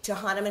week to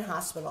Hahnemann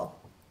Hospital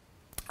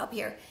up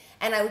here,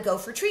 and I would go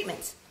for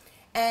treatments.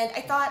 And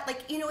I thought,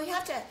 we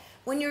have to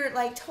when you're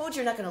like told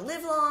you're not going to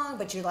live long,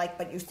 but you're like,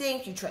 but you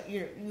think you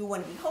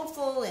want to be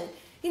hopeful, and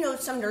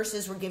some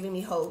nurses were giving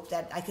me hope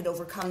that I could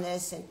overcome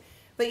this,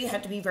 but you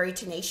have to be very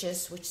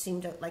tenacious, which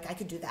seemed like I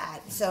could do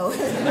that. So,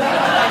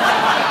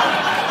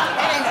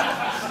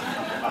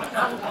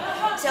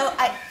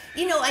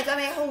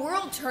 my whole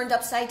world turned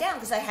upside down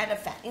because I had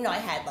I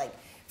had like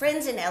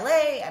friends in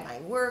LA at my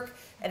work,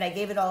 and I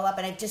gave it all up,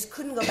 and I just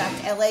couldn't go back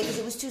to LA because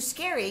it was too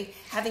scary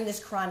having this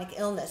chronic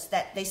illness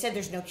that they said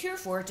there's no cure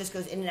for. It just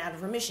goes in and out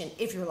of remission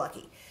if you're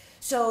lucky.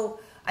 So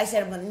I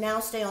said, I'm going to now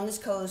stay on this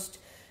coast.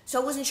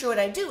 So I wasn't sure what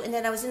I'd do. And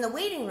then I was in the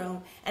waiting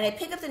room, and I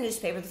pick up the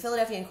newspaper, the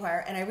Philadelphia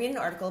Inquirer, and I read an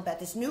article about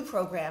this new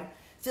program.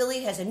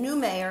 Philly has a new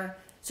mayor,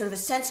 sort of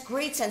a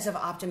great sense of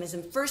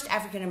optimism, first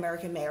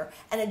African-American mayor,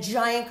 and a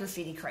giant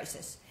graffiti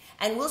crisis.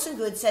 And Wilson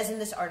Goode says in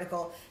this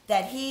article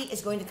that he is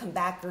going to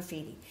combat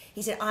graffiti.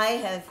 He said,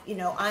 I've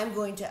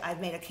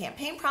made a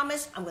campaign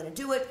promise, I'm going to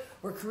do it.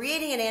 We're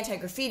creating an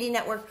anti-graffiti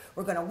network.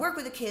 We're going to work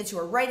with the kids who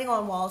are writing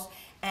on walls.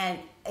 And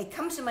it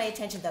comes to my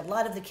attention that a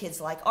lot of the kids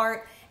like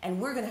art,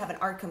 and we're going to have an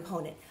art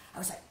component. I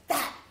was like,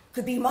 that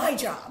could be my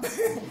job.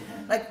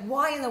 Like,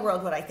 why in the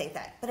world would I think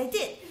that? But I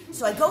did.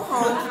 So I go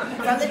home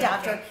from the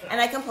doctor,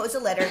 and I compose a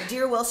letter.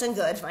 Dear Wilson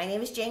Goode, my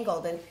name is Jane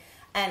Golden,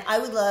 and I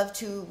would love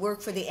to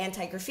work for the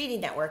Anti-Graffiti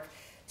Network.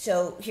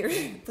 So here,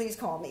 please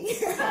call me.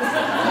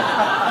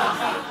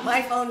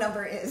 My phone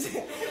number is,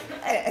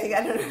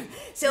 I don't know.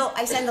 So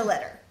I send a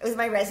letter with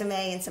my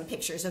resume and some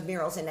pictures of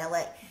murals in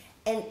LA.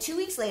 And 2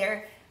 weeks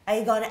later, I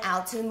had gone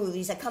out to the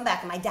movies. I come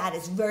back, and my dad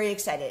is very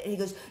excited. And he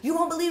goes, you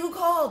won't believe who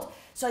called.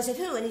 So I said,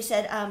 who? And he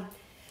said,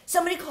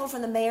 somebody called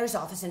from the mayor's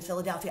office in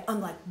Philadelphia.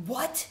 I'm like,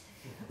 what?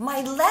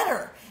 My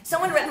letter.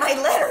 Someone read my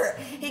letter.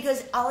 He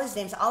goes, his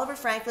name's Oliver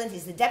Franklin.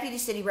 He's the deputy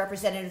city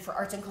representative for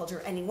arts and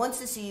culture, and he wants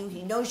to see you.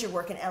 He knows your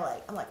work in LA.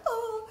 I'm like,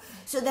 oh.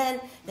 So then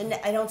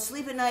I don't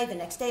sleep at night. The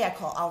next day I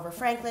call Oliver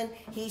Franklin.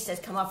 He says,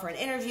 come up for an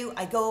interview.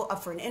 I go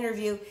up for an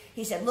interview.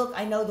 He said, look,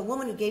 I know the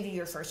woman who gave you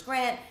your first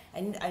grant.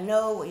 And I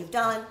know what you've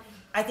done.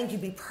 I think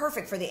you'd be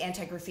perfect for the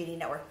Anti-Graffiti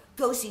Network.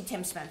 Go see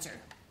Tim Spencer.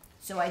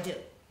 So I do.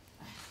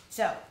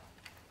 So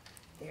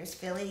there's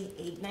Philly,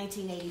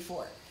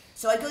 1984.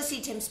 So I go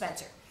see Tim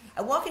Spencer.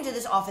 I walk into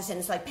this office, and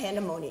it's like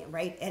pandemonium,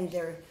 right? And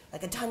there are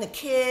like a ton of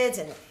kids,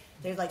 and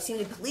there like seem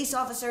to be police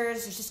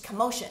officers. There's just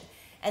commotion.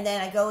 And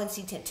then I go and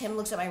see Tim. Tim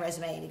looks at my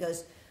resume, and he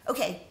goes,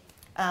 okay,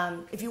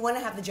 if you want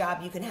to have the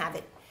job, you can have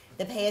it.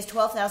 The pay is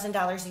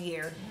 $12,000 a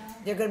year.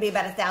 There are going to be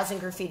about 1,000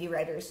 graffiti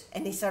writers.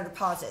 And he sort of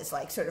pauses,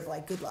 like, sort of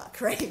like, good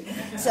luck, right?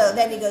 So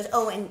then he goes,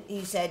 oh, and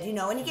he said,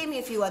 and he gave me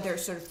a few other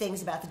sort of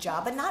things about the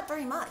job, but not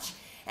very much.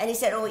 And he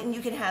said, oh, and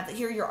you can have,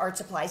 here are your art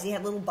supplies. He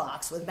had a little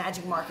box with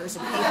magic markers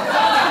and paper. And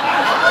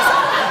I was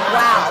like,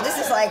 wow, this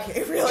is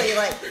like, really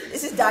like,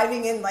 this is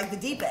diving in like the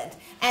deep end.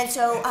 And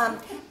so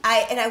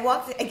I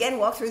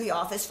walked through the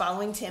office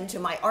following Tim to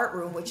my art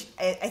room, which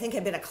I think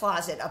had been a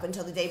closet up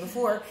until the day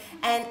before.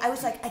 And I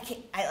was like,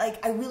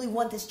 I really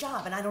want this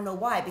job, and I don't know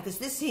why, because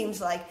this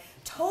seems like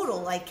total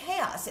like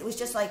chaos. It was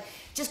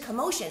just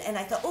commotion. And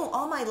I thought, oh,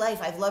 all my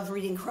life I've loved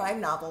reading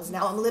crime novels.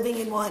 Now I'm living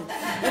in one.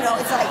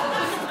 It's like,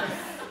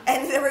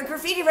 and there were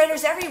graffiti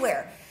writers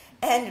everywhere.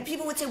 And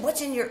people would say,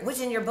 what's in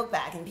your book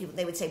bag? And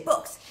they would say,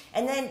 books.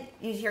 And then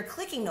you'd hear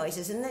clicking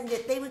noises, and then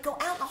they would go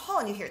out in the hall,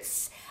 and you'd hear,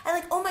 I'm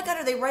like, oh my God,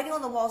 are they writing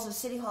on the walls of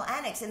City Hall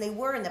Annex? And they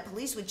were, and the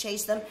police would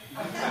chase them.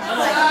 I'm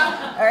like,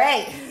 all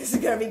right, this is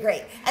going to be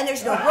great. And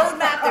there's no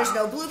roadmap, there's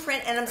no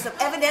blueprint, and I'm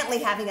evidently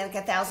having like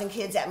 1,000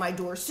 kids at my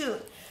door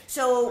soon.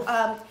 So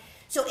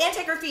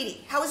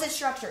anti-graffiti, how is it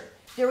structured?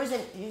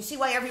 You see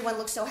why everyone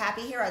looks so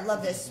happy here? I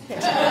love this picture.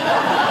 They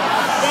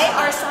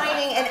are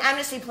signing an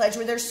amnesty pledge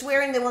where they're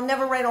swearing they will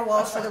never write on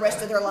walls for the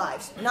rest of their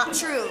lives. Not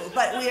true,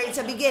 but it's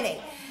a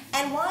beginning.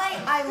 And why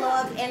I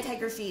love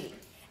anti-graffiti.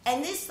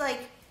 And this,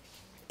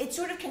 it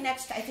sort of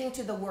connects, I think,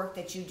 to the work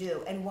that you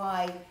do, and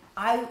why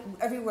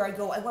everywhere I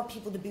go, I want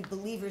people to be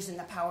believers in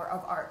the power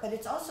of art. But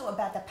it's also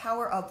about the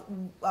power of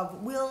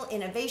will,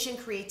 innovation,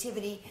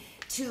 creativity,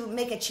 to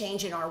make a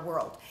change in our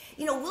world.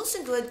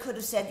 Wilson Goode could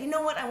have said, you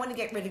know what, I want to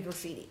get rid of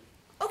graffiti.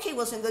 Okay,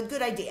 Wilson Goode,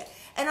 good idea.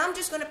 And I'm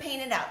just going to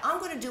paint it out. I'm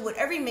going to do what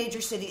every major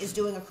city is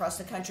doing across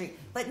the country.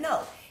 But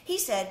no, he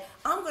said,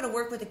 I'm going to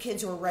work with the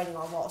kids who are writing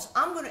on walls.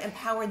 I'm going to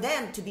empower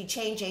them to be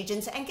change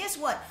agents. And guess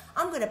what?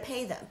 I'm going to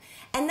pay them.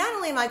 And not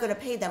only am I going to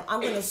pay them,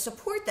 I'm going to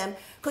support them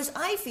because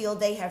I feel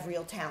they have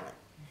real talent.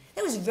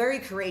 That was very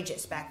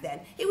courageous back then.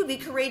 It would be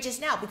courageous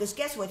now because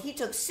guess what? He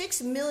took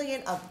 $6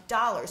 million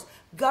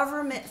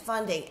government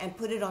funding and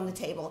put it on the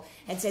table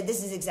and said,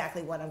 this is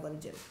exactly what I'm going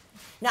to do.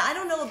 Now, I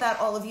don't know about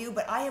all of you,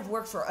 but I have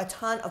worked for a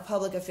ton of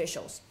public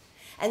officials.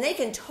 And they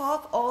can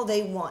talk all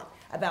they want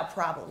about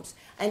problems.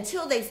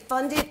 Until they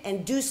fund it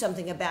and do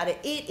something about it,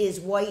 it is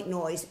white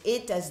noise.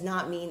 It does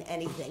not mean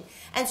anything.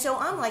 And so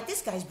I'm like,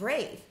 this guy's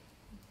brave.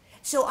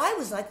 So I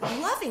was like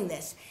loving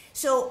this.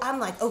 So I'm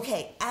like,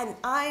 okay, and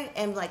I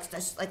am like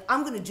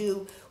I'm going to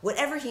do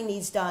whatever he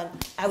needs done.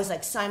 I was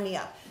like, sign me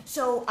up.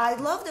 So I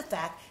love the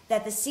fact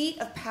that the seat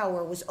of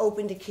power was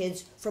open to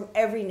kids from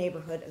every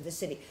neighborhood of the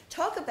city.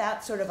 Talk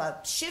about sort of a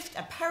shift,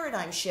 a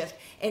paradigm shift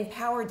in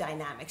power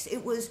dynamics.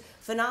 It was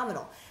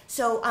phenomenal.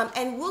 So,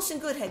 and Wilson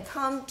Goode had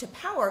come to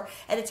power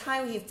at a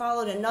time he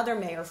followed another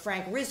mayor,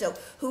 Frank Rizzo,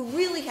 who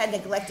really had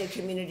neglected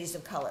communities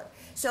of color.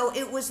 So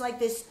it was like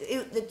this,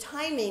 the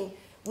timing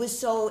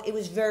was it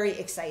was very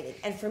exciting.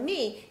 And for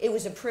me, it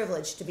was a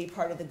privilege to be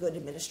part of the Goode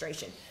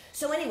administration.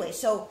 So anyway,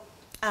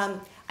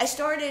 I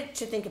started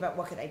to think about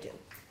what could I do.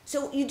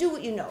 So you do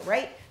what you know,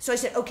 right? So I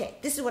said, okay,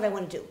 this is what I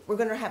want to do. We're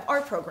going to have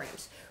art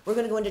programs. We're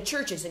going to go into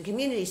churches and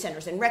community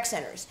centers and rec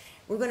centers.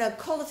 We're going to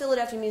call the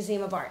Philadelphia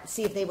Museum of Art and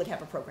see if they would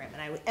have a program.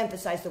 And I would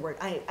emphasize the word.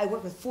 I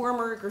work with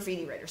former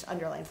graffiti writers,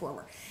 underline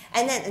former.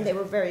 And they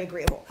were very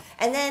agreeable.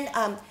 And then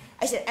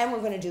I said, and we're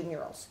going to do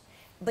murals.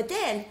 But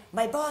then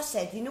my boss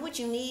said, you know what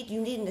you need?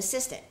 You need an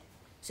assistant.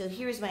 So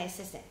here's my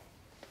assistant.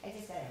 I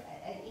just got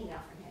an email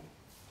from him.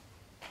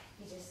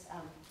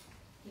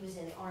 He was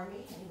in the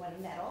Army, and he won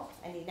a medal,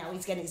 and now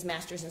he's getting his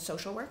master's in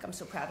social work. I'm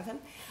so proud of him.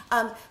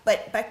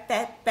 But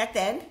back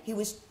then, he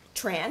was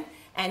Tran,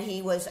 and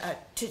he was,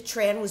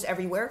 Tran was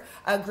everywhere.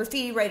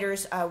 Graffiti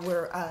writers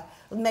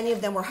many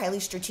of them were highly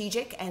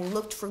strategic and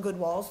looked for good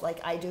walls like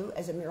I do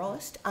as a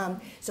muralist,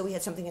 so we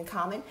had something in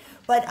common.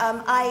 But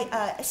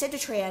I said to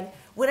Tran,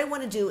 what I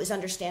want to do is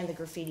understand the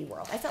graffiti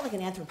world. I felt like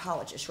an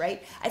anthropologist,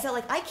 right? I felt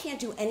like I can't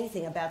do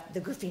anything about the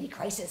graffiti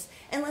crisis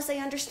unless I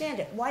understand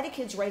it. Why do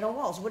kids write on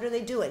walls? What are they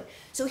doing?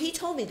 So he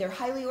told me they're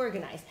highly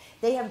organized.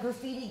 They have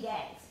graffiti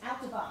gangs,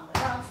 out to bomb, the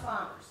Bronx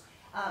Bombers.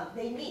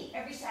 They meet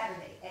every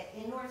Saturday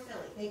in North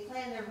Philly. They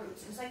plan their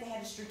routes. It was like they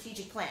had a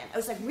strategic plan. I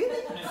was like,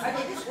 really? Are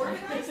they this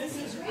organized? It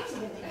seems crazy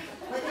to me.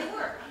 But they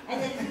were. And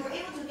then if you were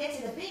able to get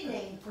to the big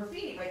name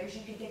graffiti writers,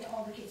 you could get to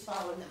all the kids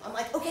following them. I'm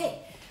like,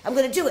 okay, I'm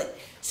going to do it.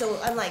 So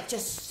I'm like,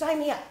 just sign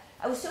me up.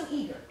 I was so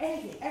eager.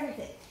 Anything,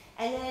 everything.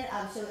 And then,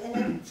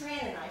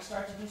 Tran and I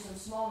started to do some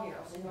small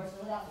murals in North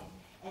Philadelphia.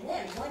 And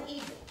then one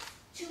evening,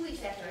 2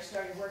 weeks after I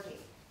started working,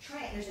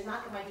 there's a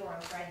knock at my door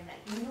on Friday night.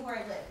 He knew where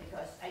I lived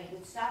because I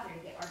would stop there to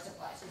get art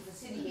supplies because the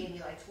city gave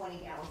me like 20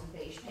 gallons of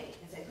beige paint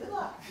and said, good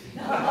luck.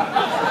 I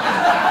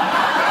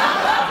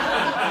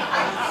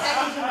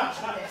didn't do much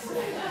of this.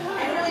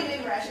 I really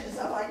did ration this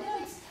up like,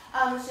 yikes.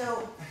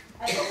 So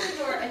I opened the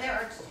door and there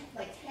are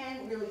like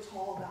 10 really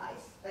tall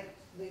guys. Like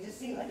they just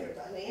seemed like they were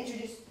done. They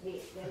introduced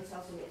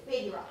themselves to me as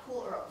Baby Rock,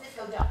 Cool Earl,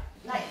 Disco Duck,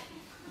 Knife,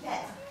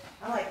 Dead.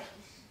 I'm like,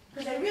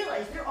 because I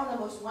realized they're on the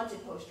most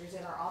wanted posters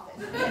in our office.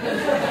 But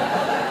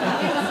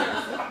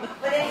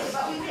anyway,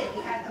 but we did,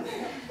 we had them.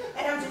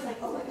 And I was just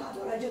like, oh my God,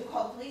 what do I do?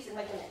 Call the police? And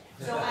like,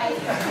 so I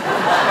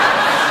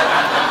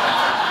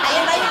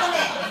invited them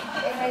in.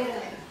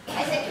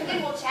 I said, come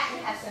in, we'll chat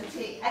and have some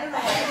tea. I don't know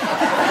what I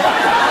thought.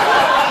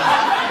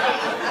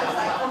 I was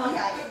like, oh my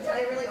God, did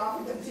I really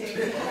offer them tea?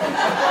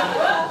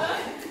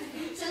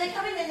 So they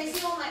come in and they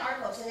see all my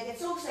art books and they get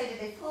so excited,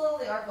 they pull all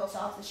the art books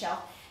off the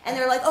shelf. And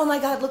they're like, oh my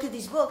God, look at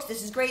these books.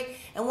 This is great.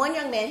 And one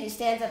young man, he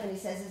stands up and he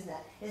says his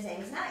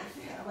name is Knife.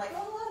 And I'm like,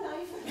 oh, hello,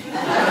 Knife.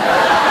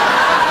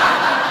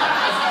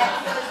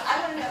 I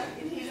want to know,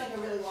 he's like a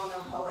really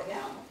well-known poet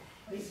now.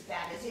 He's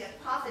fabulous.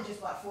 Papa just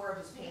bought 4 of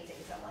his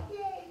paintings. I'm like,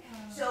 yay.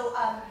 So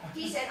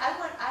he said, I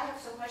have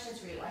some questions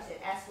for you. I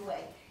said, ask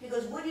away. He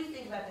goes, what do you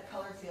think about the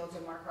color fields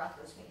in Mark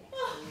Rothko's painting?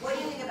 What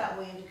do you think about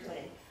William de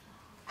Kooning?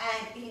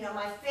 And,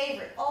 my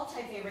favorite,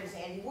 all-time favorite is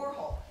Andy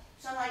Warhol.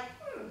 So I'm like,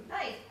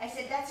 Knife. I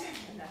said, I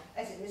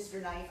said,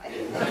 Mr. Knife. I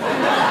didn't know. I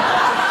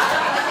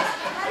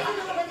said, how do you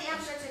know about the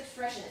abstract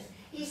expressionists?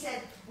 He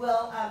said,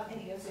 well, and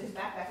he goes to his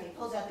backpack and he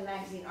pulls out the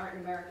magazine Art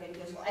in America and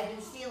he goes, well, I've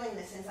been stealing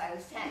this since I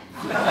was 10.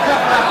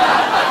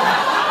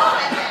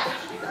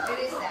 It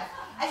is that.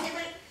 I said,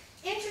 but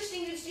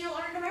interesting you steal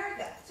Art in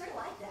America. It's sort of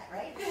like that,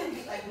 right?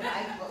 Like when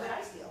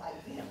I steal,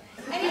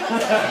 Anyway, so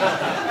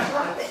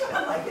drop it.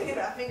 I'm like thinking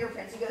about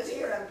fingerprints. He goes,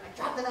 here, I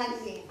dropped the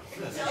magazine.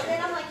 So then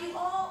I'm like, you're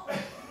all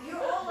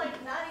like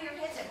nodding your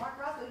heads at Mark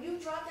Rothko. You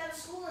dropped out of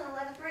school in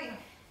 11th grade.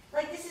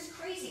 Like, this is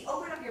crazy.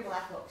 Open up your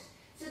black books.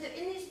 So that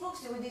in these books,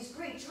 there were these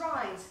great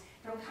drawings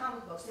from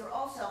comic books. They were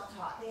all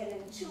self-taught. They had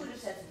an intuitive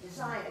sense of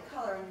design, of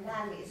color, and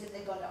anatomy, as if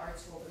they'd gone to art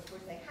school, but of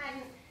course they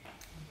hadn't.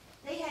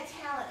 They had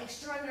talent,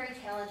 extraordinary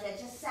talent, that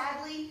just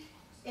sadly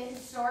and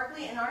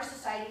historically in our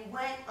society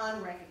went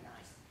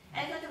unrecognized.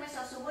 And I thought to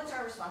myself, so what's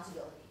our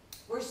responsibility?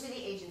 We're a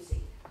city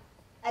agency.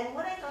 And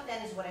what I thought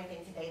then is what I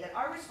think today, that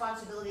our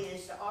responsibility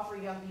is to offer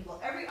young people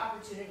every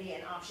opportunity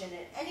and option,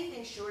 and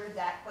anything short of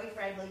that, quite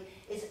frankly,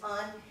 is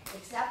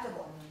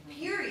unacceptable.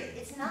 Period.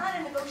 It's not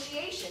a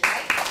negotiation,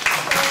 right?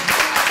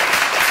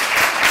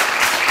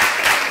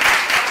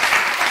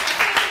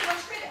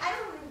 I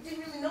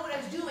didn't really know what I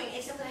was doing,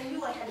 except that I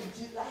knew I had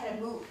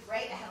to move,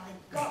 right? I had to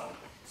go.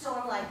 So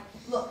I'm like,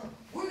 look,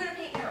 we're going to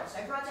paint murals.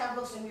 I brought down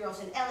books and murals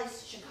in LA,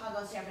 Chicago,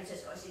 and San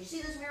Francisco. I said, you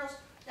see those murals?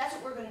 That's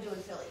what we're going to do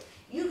in Philly.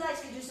 You guys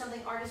can do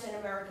something artists in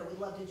America would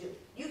love to do.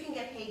 You can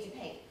get paid to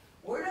paint.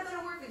 We're not going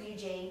to work with you,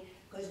 Jane,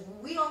 because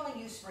we only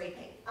use spray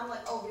paint. I'm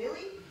like, oh,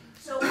 really?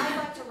 So I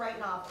like to write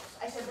novels.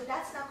 I said, but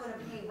that's not going to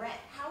pay rent.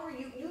 How are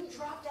you? You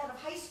dropped out of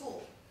high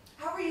school.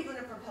 How are you going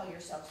to propel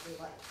yourself through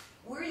life?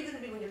 Where are you going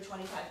to be when you're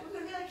 25? We're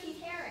going to be like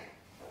Keith Haring.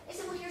 I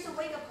said, well, here's a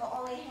wake-up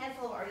call. Only a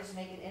handful of artists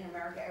make it in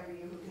America every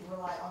year who can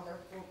rely on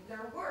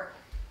their work.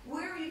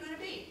 Where are you going to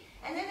be?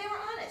 And then they were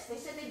honest. They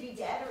said they'd be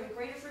dead or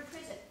graded for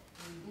prison.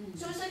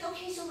 So it's like,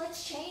 okay, so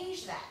let's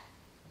change that.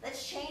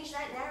 Let's change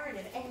that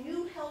narrative. And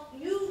you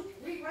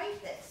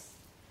rewrite this.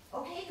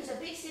 Okay? Because a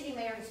big city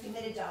mayor has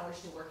committed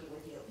dollars to working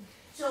with you.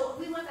 So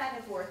we went back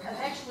and forth.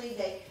 Eventually,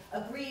 they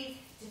agreed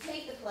to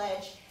take the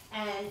pledge.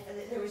 And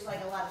there was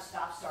like a lot of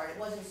stop-start. It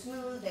wasn't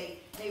smooth. They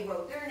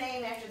wrote their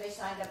name after they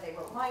signed up. They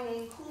wrote my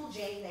name, Cool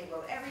Jane. They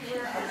wrote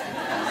everywhere. I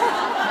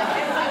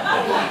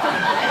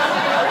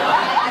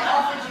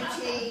offered you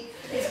tea.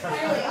 It's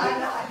clearly I'm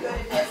not good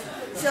at this.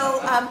 So,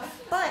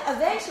 but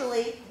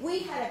eventually we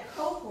had a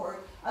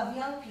cohort of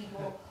young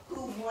people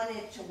who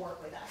wanted to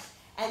work with us,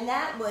 and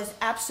that was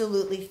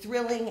absolutely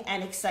thrilling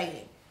and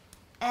exciting.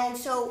 And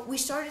so we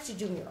started to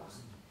do murals.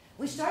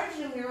 We started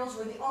to do murals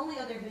where the only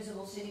other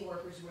visible city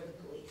workers were the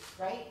police,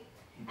 right?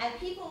 And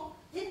people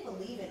didn't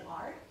believe in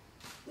art.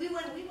 We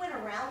went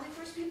around, and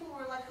first people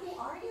were like, who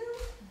are you?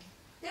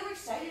 They were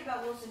excited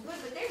about Wilson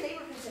Good, but their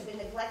neighborhoods have been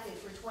neglected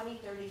for 20,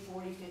 30,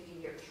 40, 50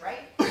 years,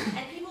 right?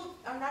 And people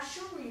are not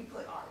sure where you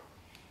put art.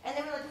 And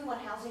they were like, we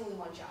want housing, we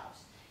want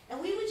jobs. And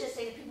we would just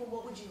say to people,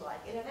 what would you like?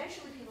 And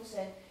eventually people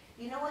said,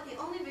 you know what, the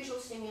only visual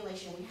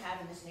stimulation we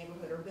have in this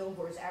neighborhood are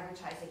billboards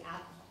advertising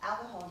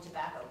alcohol and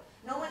tobacco.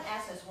 No one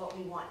asks us what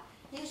we want.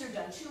 Things are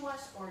done to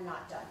us or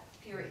not done,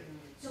 period.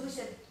 So we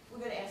said, we're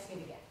going to ask it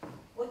again.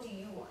 What do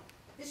you want?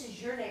 This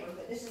is your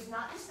neighborhood. This is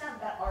not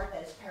about art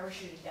that is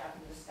parachuted down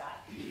from the sky.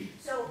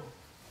 So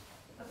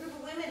a group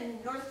of women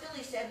in North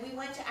Philly said, we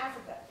went to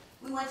Africa.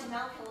 We went to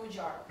Mount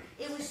Kilimanjaro.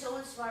 It was so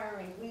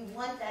inspiring. We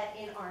want that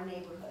in our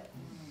neighborhood.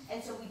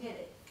 And so we did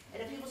it.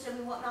 And if people said,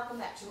 we want Malcolm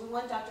X, or we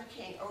want Dr.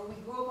 King, or we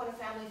grew up on a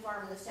family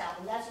farm in the South,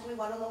 and that's what we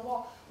want on the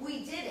wall,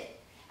 we did it.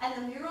 And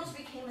the murals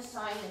became a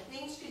sign that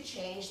things could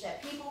change,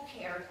 that people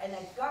cared, and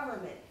that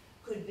government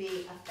could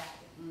be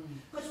effective.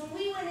 Because when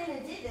we went in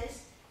and did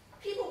this,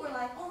 people were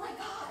like, oh my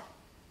God,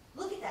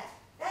 look at that.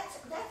 That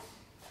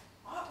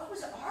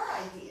was our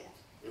idea.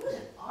 It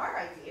wasn't our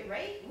idea,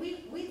 right?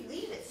 We'd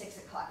leave at 6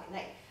 o'clock at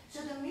night.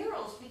 So the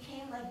murals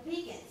became like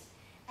beacons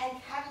and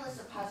catalysts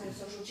of positive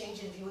social change.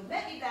 And if you had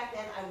met me back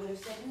then, I would have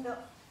said, no,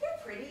 they're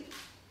pretty.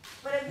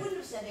 But I wouldn't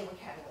have said they were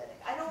catalytic.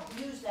 I don't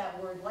use that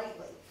word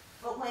lightly.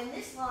 But when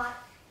this lot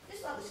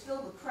was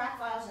filled with crack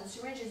vials and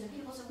syringes, and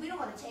people said, we don't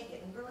want to take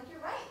it. And we're like,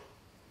 you're right.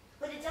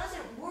 But it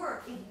doesn't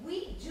work if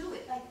we do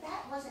it. Like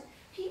that wasn't,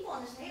 people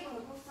in this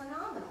neighborhood were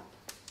phenomenal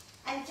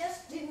and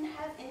just didn't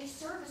have any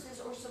services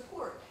or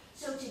support.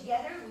 So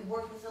together, we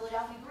worked with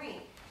Philadelphia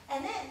Green.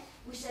 And then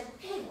we said,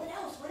 okay, what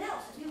else? What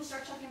else? And people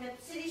start talking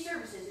about city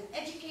services and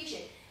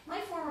education.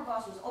 My former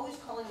boss was always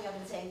calling me up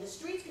and saying, the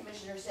streets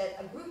commissioner said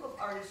a group of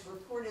artists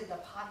reported the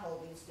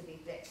pothole needs to be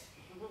fixed.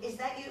 Is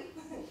that you?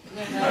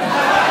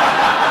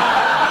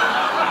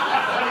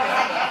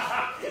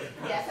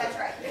 Yes, that's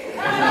right.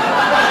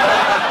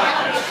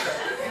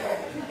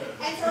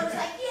 And so it's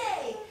like,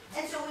 yay!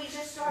 And so we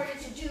just started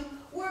to do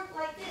work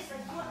like this,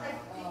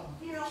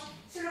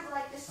 sort of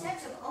like the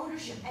sense of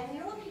ownership. And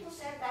you know what people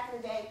said back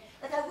in the day?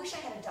 Like, I wish I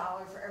had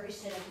 $1 for every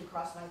student who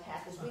crossed my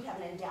path, because we'd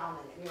have an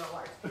endowment at Mural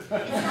Arts. It's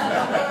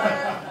not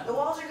fair. The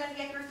walls are going to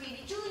get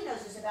graffiti. Julie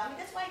knows this about me.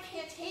 That's why I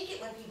can't take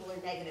it when people are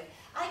negative.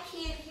 I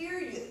can't hear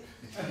you.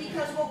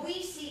 Because what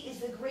we see is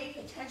the great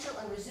potential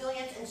and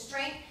resilience and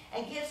strength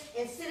and gifts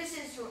in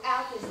citizens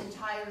throughout this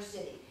entire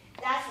city.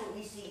 That's what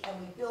we see, and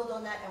we build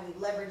on that, and we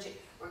leverage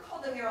it. We're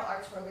called the Mural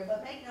Arts Program,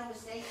 but make no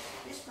mistake,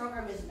 this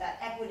program is about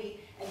equity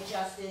and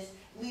justice,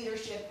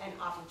 leadership, and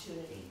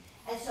opportunity.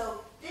 And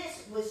so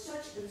this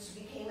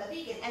became a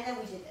beacon, and then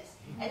we did this.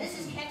 And this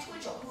is Ken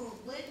Twitchell, who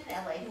lived in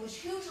LA, who was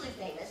hugely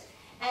famous,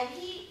 and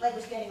he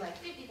was getting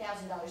like $50,000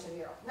 a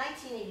mural,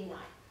 1989.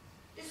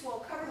 This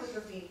wall covered with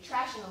graffiti,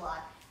 trash in the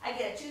lot. I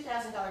get a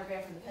 $2,000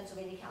 grant from the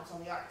Pennsylvania Council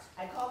on the Arts.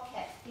 I called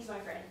Ken, he's my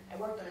friend. I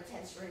worked on a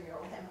 10-story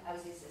mural with him. I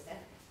was the assistant.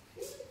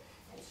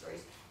 10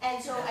 stories.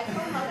 And so I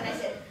called him up and I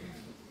said,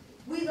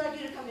 we'd like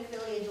you to come to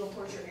Philly and do a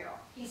portrait mural.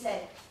 He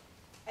said,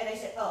 and I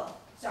said, oh,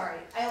 sorry,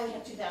 I only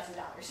have $2,000.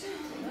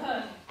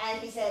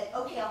 And he said,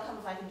 okay, I'll come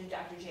if I can do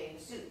Dr. J in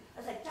the suit. I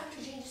was like,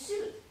 Dr. J in the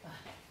suit?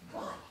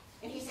 Why?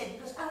 And he said,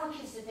 because I want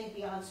kids to think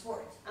beyond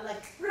sports. I'm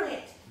like,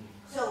 brilliant.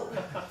 So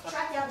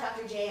tracked down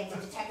Dr. J and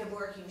did detective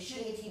work. He was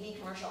shooting a TV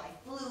commercial. I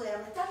flew in.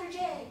 I'm like, Dr.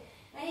 J,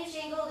 my name's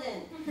Jane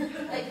Golden.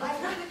 Like, I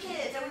work with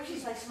kids. I work with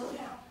kids. Like, slow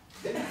down.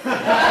 I'm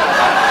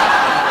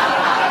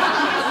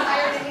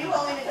tired and you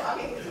only been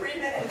talking for 3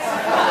 minutes.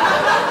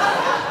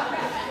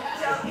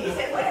 So he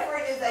said, whatever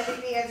it is, I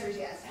think the answer is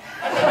yes.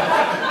 I said,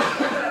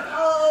 you're going to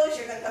pose,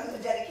 you're going to come to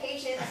the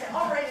dedication. I said,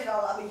 I'll write it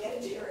all up and get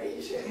it to your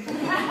agent. He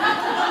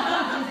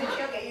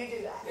said, okay, you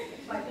do that.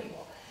 It's my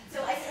people.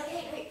 So I said,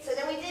 okay, great. So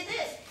then we did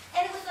this.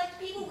 And it was like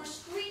people were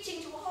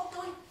screeching to a halt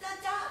going, the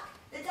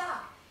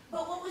dock.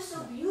 But what was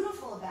so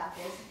beautiful about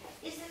this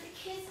is that the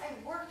kids I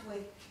worked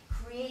with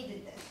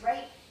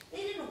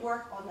didn't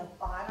work on the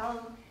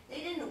bottom.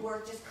 They didn't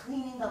work just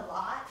cleaning the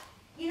lot.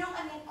 You know,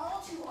 I mean,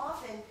 all too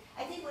often,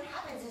 I think what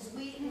happens is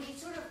we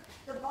sort of,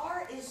 the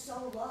bar is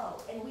so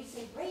low, and we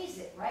say, raise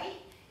it, right?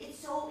 It's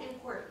so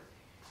important.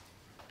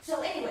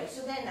 So anyway,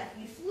 so then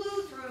we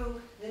flew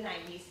through the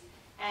 90s,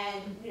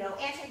 and, you know,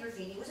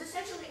 anti-graffiti was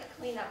essentially a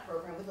cleanup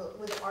program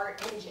with an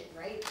art engine,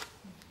 right?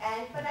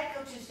 But I'd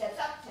go 2 steps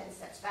up, 10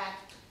 steps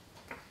back.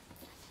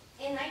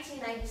 In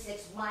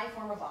 1996, my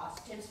former boss,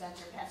 Tim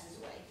Spencer, passes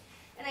away.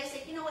 And I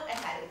said, you know what, I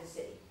had it with the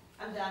city.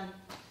 I'm done.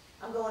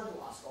 I'm going to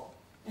law school.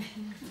 So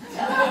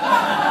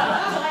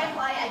I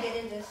apply, I get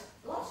into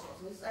law school.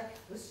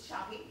 It was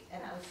shocking,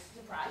 and I was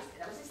surprised,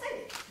 and I was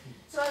excited.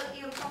 So I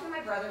talked to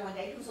my brother one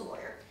day, who's a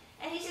lawyer,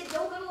 and he said,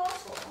 don't go to law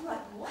school. I'm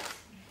like, what?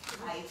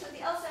 I took the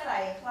LSAT,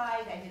 I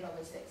applied, I did all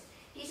those things.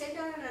 He said,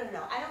 no,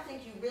 I don't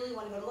think you really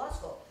want to go to law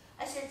school.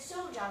 I said,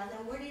 so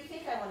Jonathan, where do you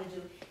think I want to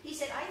do? He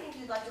said, I think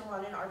you'd like to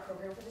run an art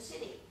program for the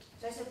city.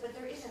 So I said, but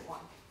there isn't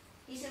one.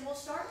 He said, well,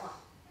 start one.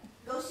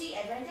 Go see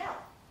Ed Rendell.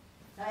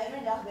 Now, Ed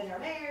Rendell had been our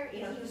mayor.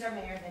 You know, he was our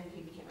mayor, then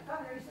he became our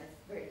governor. He's like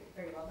very,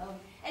 very well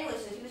known. Anyway,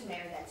 so he was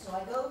mayor then. So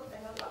I go,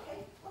 okay,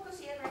 I'll go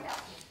see Ed Rendell.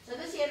 So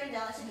I go see Ed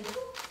Rendell. I said, it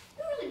would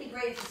really be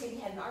great if the city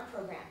had an art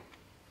program.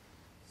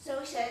 So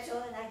he said,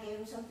 and I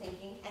gave him some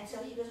thinking. And so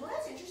he goes, well,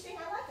 that's interesting.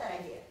 I like that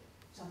idea.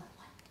 So I'm like,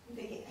 what? I'm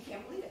thinking, I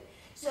can't believe it.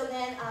 So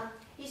then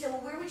he said,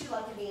 well, where would you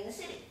like to be in the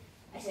city?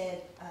 I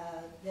said,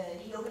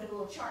 he opened up a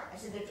little chart. I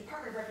said, the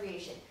Department of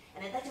Recreation.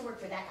 And I'd like to work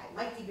for that guy,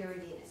 Mike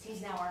DeBerardinis.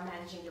 He's now our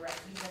managing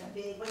director. He's like a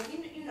big, well,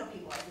 you know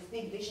people like this,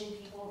 big vision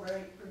people,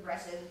 very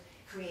progressive,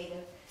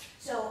 creative.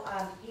 So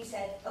he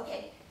said,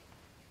 okay,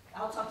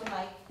 I'll talk to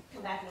Mike,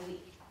 come back in a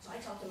week. So I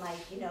talked to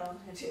Mike, you know,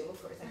 too,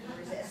 of course, I couldn't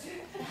resist.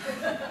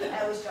 I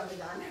always jump the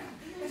gun.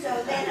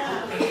 So then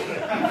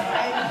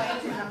I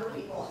invited a number of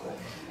people.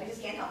 I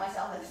just can't help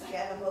myself. It's like I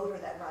have a motor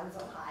that runs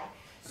on high.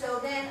 So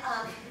then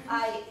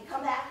I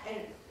come back, and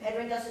Ed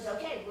Rendell says,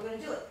 okay, we're going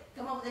to do it.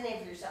 Come up with a name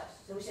for yourselves.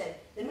 So we said,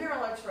 the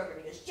Mural Arts Program.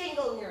 He goes,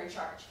 Jingle, and you're in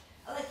charge.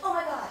 I'm like, oh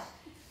my God.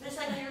 But it's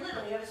like when you're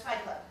little, you have a spy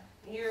club.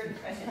 And you're the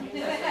president.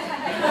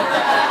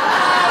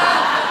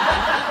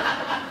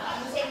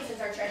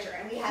 Davidson's our treasurer,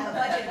 and we have a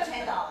budget of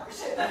 $10.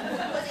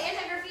 Because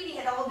anti-graffiti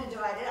had all been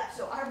divided up,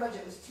 so our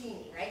budget was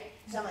teeny, right?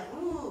 So I'm like,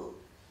 ooh,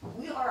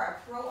 we are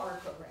a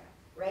pro-art program,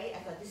 right? I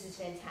thought, this is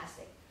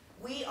fantastic.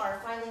 We are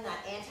finally not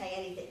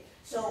anti-anything.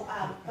 So,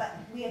 but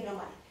we have no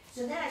money.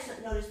 So then I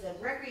noticed the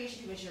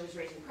Recreation Commissioner was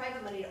raising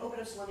private money to open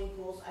up swimming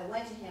pools. I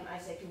went to him, I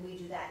said, can we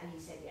do that? And he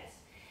said yes.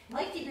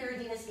 Mike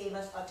DeBerardinis gave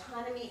us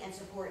autonomy and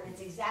support, and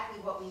it's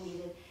exactly what we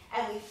needed,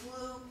 and we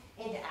flew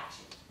into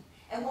action.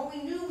 And what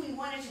we knew we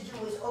wanted to do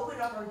was open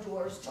up our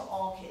doors to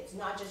all kids,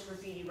 not just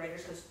graffiti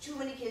writers, because too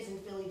many kids in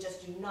Philly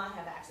just do not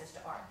have access to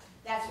art.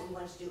 That's what we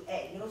wanted to do,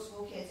 middle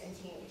school kids and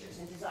teenagers,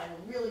 and design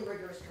a really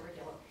rigorous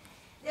curriculum.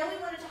 Then we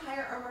wanted to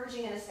hire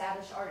emerging and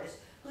established artists,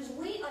 because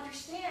we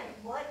understand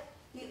what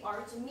the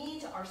arts mean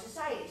to our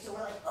society. So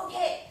we're like,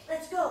 okay,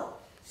 let's go.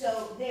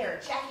 So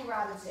there, Jackie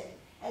Robinson.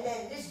 And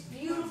then this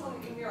beautiful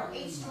mural,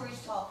 8 stories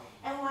tall.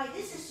 And why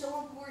this is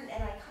so important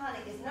and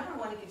iconic is, number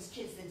one, it gives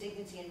kids the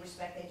dignity and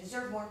respect they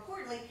deserve. More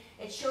importantly,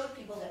 it showed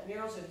people that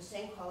murals are the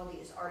same quality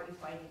as art you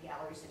find in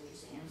galleries and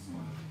museums.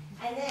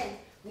 And then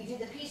we did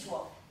the Peace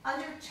Wall.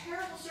 Under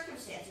terrible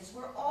circumstances,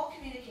 where all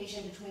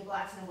communication between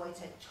blacks and whites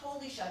had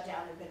totally shut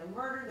down. There had been a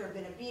murder, there had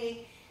been a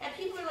beating, and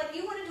people are like,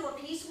 you want to do a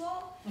peace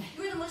wall?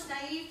 You're the most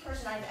naive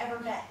person I've ever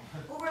met.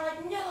 But we're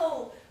like,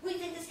 no, we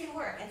think this can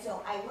work. And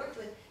so I worked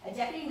with a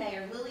deputy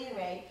mayor, Lillian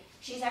Ray.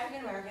 She's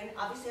African American,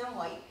 obviously I'm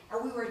white,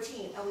 and we were a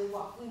team, and we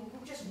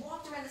just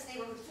walked around this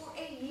neighborhood for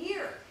a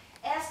year,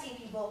 asking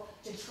people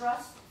to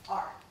trust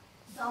art,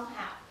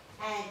 somehow.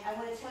 And I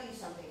want to tell you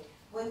something.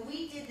 When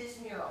we did this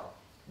mural,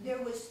 there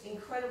was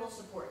incredible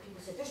support.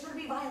 People said, there's going to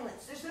be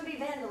violence, there's going to be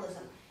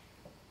vandalism.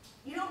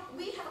 You know,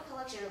 we have a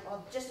collection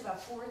of just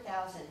about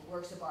 4,000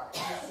 works of art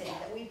in the city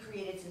that we've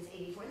created since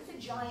 '84. It's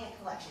a giant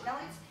collection. Now,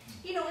 it's,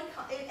 you know,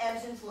 it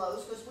ebbs and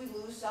flows because we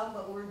lose some,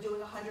 but we're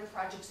doing 100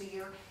 projects a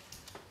year.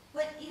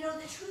 But, you know,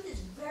 the truth is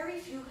very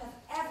few have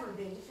ever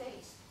been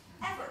defaced,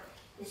 ever.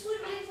 This would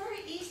have been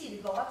very easy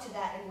to go up to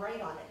that and write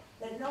on it,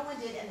 but no one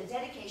did, and the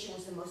dedication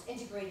was the most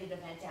integrated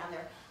event down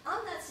there.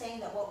 I'm not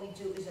saying that what we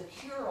do is a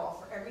cure-all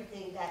for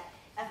everything that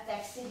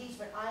affects cities,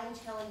 but I'm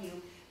telling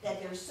you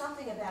that there's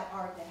something about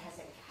art that has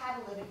a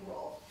catalytic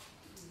role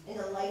in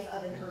the life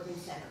of an urban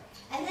center.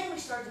 And then we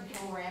started to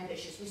become more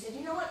ambitious. We said,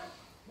 you know what?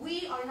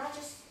 We're not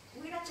just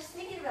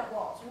thinking about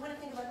walls. We want to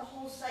think about the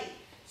whole site.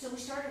 So we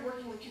started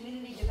working with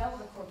community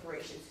development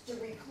corporations to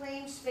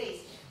reclaim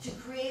space, to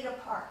create a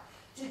park,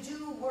 to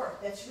do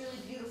work that's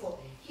really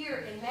beautiful.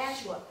 Here in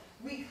Nashua,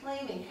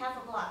 reclaiming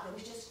half a block that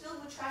was just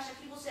filled with trash,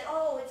 and people said,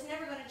 oh, it's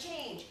never going to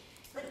change.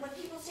 But when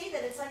people say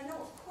that, it's like, no,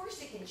 of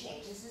course it can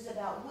change. This is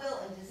about will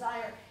and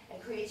desire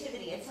and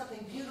creativity and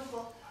something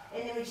beautiful,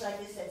 an image like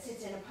this that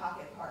sits in a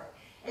pocket park.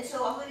 And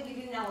so I'm going to give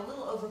you now a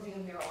little overview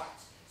of mural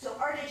arts. So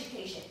art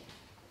education.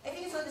 I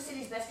think it's one of the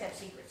city's best kept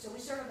secrets. So we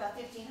serve about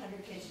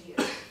 1,500 kids a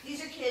year.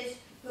 These are kids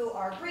who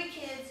are great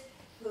kids,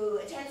 who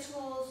attend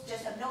schools,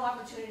 just have no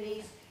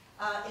opportunities.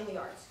 in the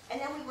arts. And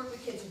then we work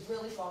with kids who've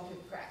really fallen through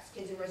the cracks,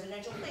 kids in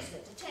residential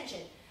placement,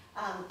 detention,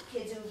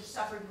 kids who've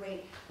suffered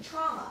great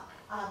trauma,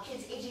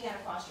 kids aging out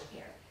of foster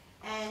care.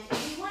 And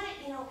we want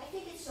to, I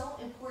think it's so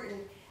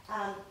important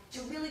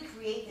to really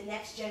create the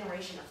next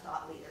generation of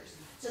thought leaders.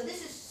 So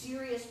this is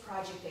serious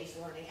project-based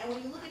learning. And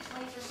when you look at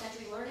 21st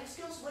century learning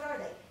skills, what are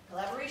they?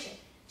 Collaboration,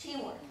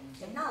 teamwork,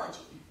 technology,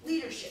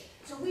 leadership.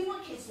 So we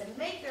want kids to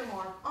make their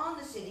mark on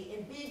the city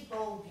in big,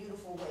 bold,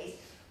 beautiful ways.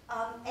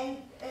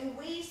 And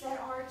ways that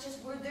are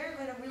just where they're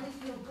going to really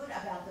feel good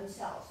about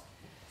themselves.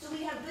 So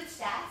we have good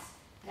stats,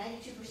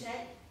 92%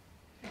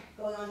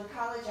 going on to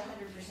college, 100%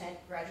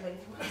 graduating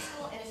from high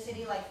school. In a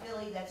city like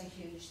Philly, that's a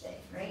huge thing,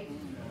 right?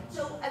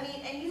 So,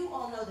 and you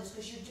all know this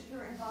because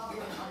you're involved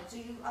in art, so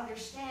you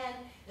understand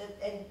that,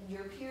 and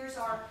your peers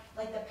are,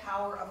 like, the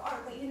power of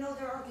art. But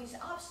there are these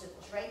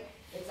obstacles, right?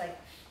 It's like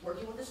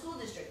working with the school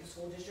district. The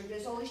school district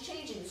is always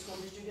changing. The school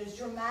district is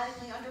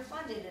dramatically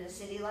underfunded in a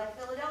city like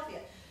Philadelphia.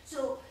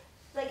 So,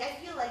 I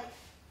feel like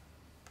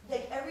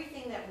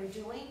everything that we're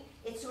doing,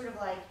 it's sort of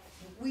like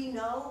we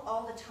know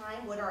all the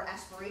time what our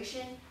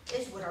aspiration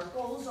is, what our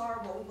goals are,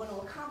 what we want to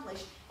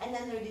accomplish, and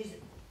then there are these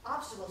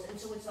obstacles, and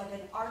so it's like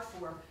an art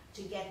form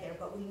to get there,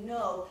 but we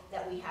know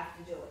that we have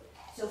to do it.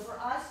 So for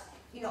us,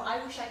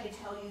 I wish I could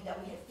tell you that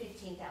we had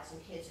 15,000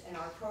 kids in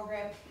our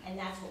program, and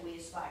that's what we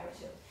aspire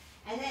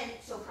to. And then,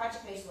 so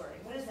project-based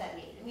learning, what does that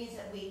mean? It means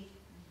that we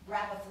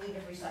wrap a fleet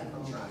of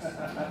recycling trucks.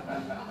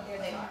 There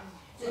they are.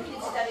 So the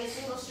kids study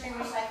single-stream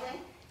recycling,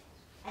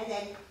 and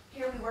then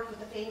here we worked with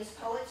the famous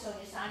poet,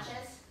 Sonia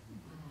Sanchez.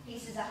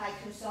 Pieces a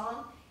haiku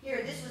song.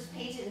 Here, this was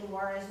painted in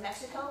Juarez,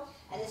 Mexico,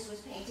 and this was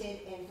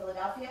painted in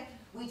Philadelphia.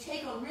 We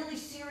take on really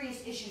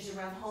serious issues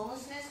around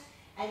homelessness,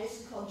 and this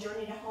is called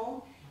Journey to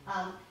Home.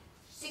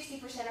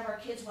 60% of our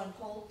kids, when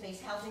polled,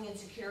 face housing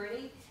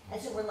insecurity,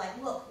 and so we're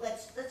like, look,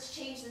 let's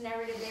change the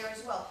narrative there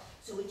as well.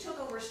 So we took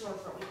over a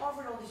storefront. We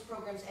offered all these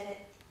programs, and it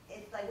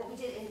like what we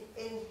did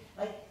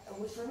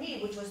for me,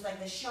 which was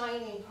like the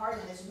shining part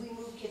of this, we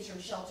moved kids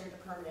from shelter to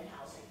permanent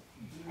housing.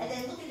 And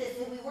then look at this,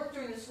 and we work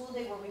during the school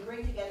day where we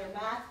bring together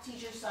math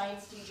teachers,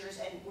 science teachers,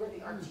 and we're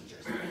the art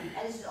teachers.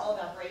 And this is all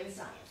about brain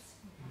science.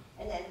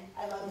 And then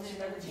I love this,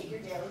 remember, take your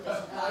daily dose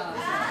of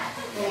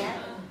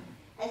life.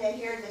 And then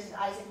here, this is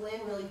Isaac Lynn,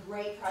 really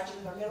great project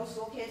with our middle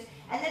school kids.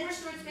 And then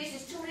restored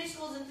spaces. Too many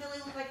schools in Philly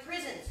look like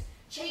prisons.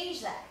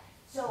 Change that.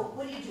 So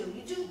what do?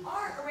 You do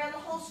art around the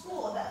whole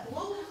school about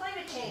global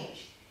climate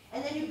change.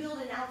 And then you build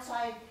an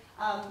outside,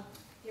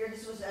 here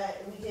this was,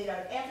 we did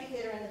an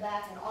amphitheater in the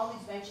back and all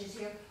these benches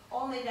here,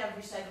 all made out of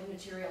recycled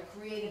material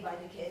created by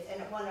the kids.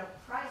 And it won a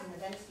prize in the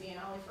Venice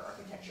Biennale for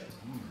architecture.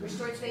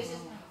 Restored spaces.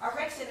 Our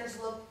rec centers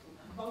look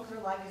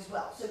bunker-like as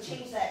well, so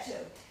change that too.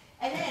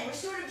 And then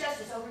restorative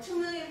justice. Over 2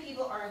 million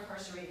people are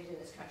incarcerated in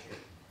this country.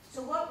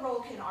 So what role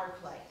can art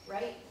play,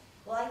 right?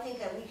 Well, I think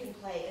that we can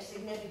play a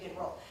significant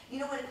role. When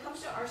it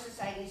comes to our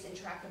society's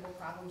intractable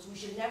problems, we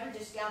should never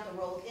discount the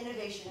role of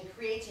innovation and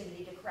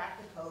creativity to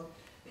crack the code,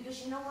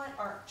 because you know what?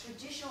 Our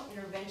traditional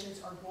interventions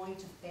are going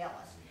to fail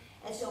us.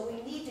 And so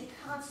we need to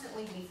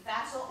constantly be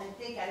facile and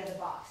think out of the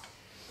box.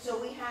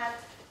 So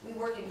we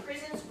work in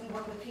prisons, we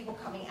work with people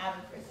coming out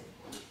of prison.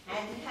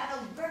 And we have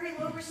a very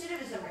low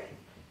recidivism rate.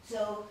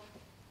 So,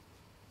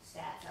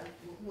 stats,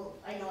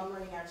 I know I'm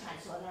running out of time,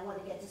 so I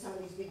want to get to some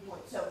of these big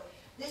points. So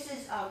this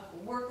is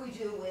work we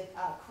do with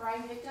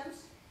crime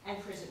victims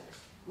and prisoners.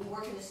 We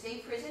work in the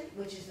state prison,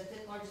 which is the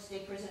 5th largest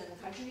state prison in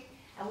the country,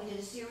 and we did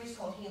a series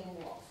called Healing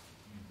Walls.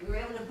 We were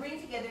able to bring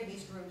together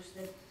these groups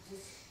that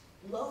just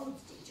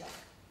loathed each other.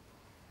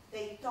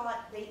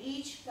 They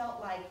each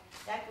felt like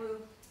that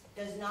group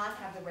does not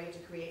have the right to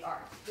create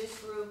art. This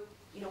group,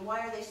 why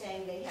are they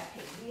saying they have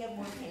pain? We have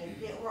more pain.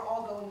 We're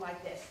all going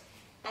like this.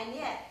 And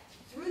yet,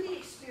 through the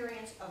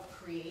experience of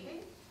creating,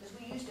 because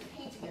we used to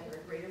paint together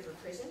at Greater for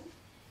Prison,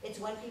 it's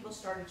when people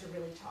started to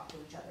really talk to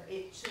each other.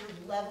 It sort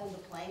of leveled the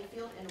playing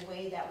field in a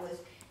way that was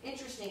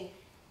interesting.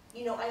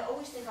 I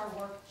always think our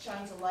work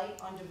shines a light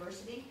on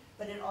diversity,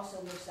 but it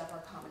also lifts up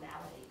our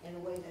commonality in a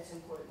way that's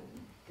important.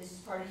 This is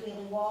part of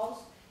Healing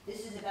Walls.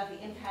 This is about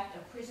the impact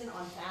of prison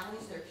on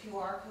families. There are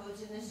QR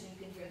codes in this so you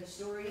can hear the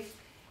stories.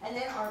 And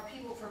then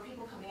for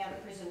people coming out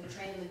of prison, we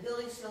train them in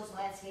building skills,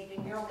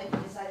 landscaping, mural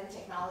making, design, and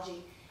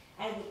technology.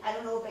 And I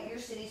don't know about your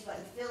cities, but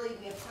in Philly,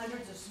 we have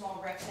hundreds of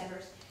small rec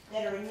centers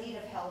that are in need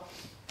of help.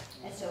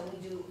 And so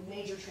we do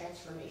major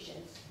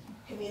transformations,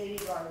 community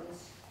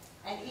gardens,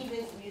 and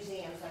even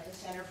museums like the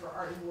Center for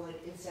Art and Wood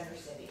in Center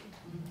City.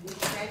 We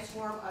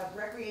transform a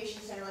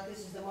recreation center like this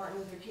is the Martin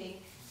Luther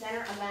King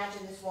Center.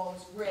 Imagine this wall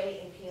is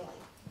gray and peeling.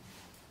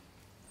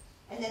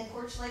 And then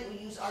Porchlight, we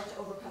use art to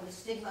overcome the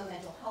stigma of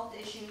mental health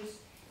issues.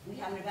 We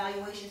have an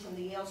evaluation from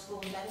the Yale School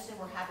of Medicine.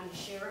 We're happy to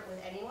share it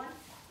with anyone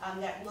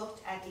that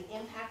looked at the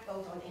impact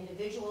both on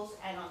individuals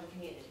and on the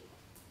community.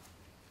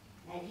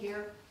 And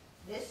here,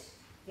 this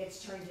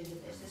gets turned into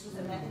this. This was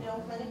a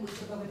methadone clinic. We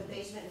took over the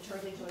basement and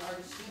turned it into an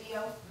artist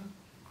studio.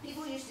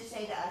 People used to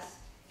say to us,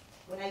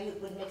 when I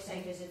would make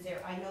site visits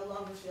there, I no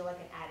longer feel like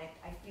an addict,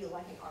 I feel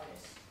like an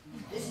artist.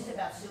 This is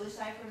about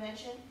suicide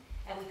prevention,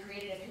 and we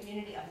created a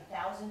community of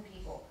 1,000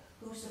 people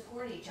who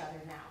support each other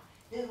now.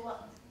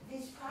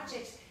 These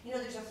projects, you know,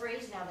 there's a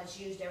phrase now that's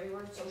used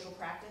everywhere, social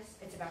practice.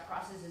 It's about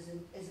process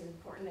as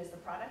important as the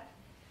product.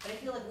 But I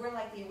feel like we're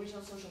like the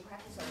original social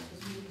practice artists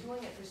because we've been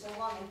doing it for so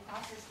long, and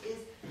process is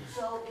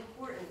so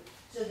important.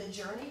 So the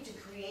journey to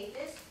create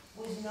this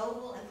was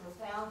noble and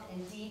profound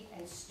and deep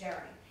and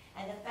stirring.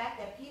 And the fact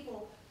that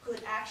people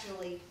could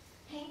actually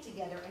paint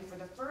together and for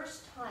the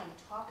first time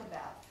talk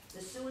about the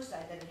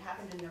suicide that had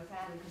happened in their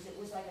family, because it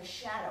was like a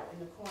shadow in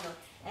the corner.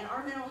 And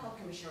our mental health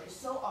commissioner is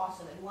so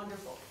awesome and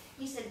wonderful.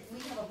 He said, we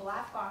have a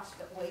black box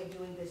way of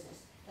doing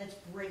business. Let's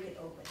break it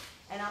open.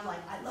 And I'm like,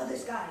 I love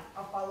this guy.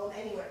 I'll follow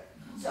him anywhere.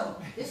 So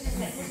this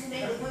is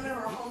made with women who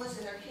are homeless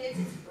and their kids.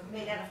 It's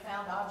made out of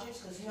found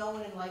objects because no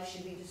one in life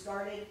should be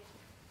discarded.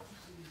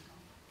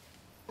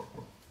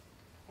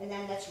 And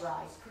then that's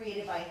Rise,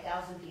 created by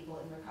 1,000 people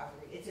in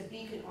recovery. It's a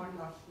beacon on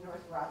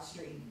North Broad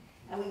Street.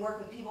 And we work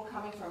with people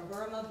coming from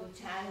Burma,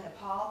 Bhutan, and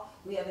Nepal.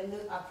 We have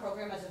a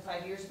program as of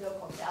 5 years ago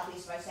called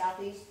Southeast by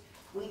Southeast.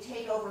 We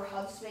take over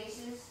hub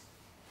spaces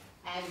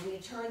and we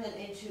turn them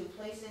into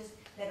places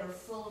that are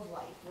full of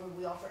life, where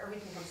we offer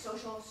everything from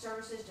social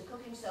services to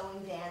cooking,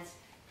 sewing, dance,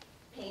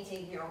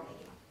 painting, mural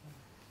making.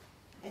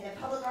 And then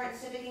public art and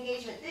civic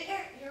engagement.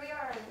 Here we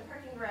are in the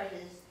parking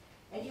garages.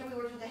 And here we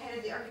worked with the head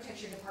of the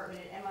architecture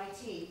department at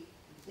MIT.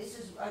 This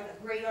is a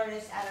great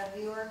artist out of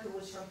New York who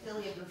was from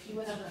Philly, he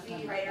was a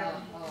graffiti writer.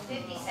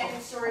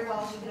 52nd story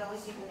walls you can only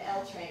see from the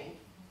L train.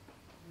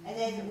 And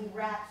then we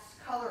wrapped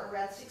color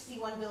around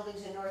 61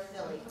 buildings in North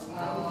Philly.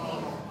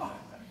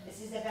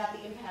 This is about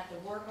the impact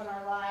of work on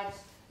our lives.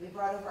 We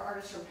brought over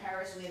artists from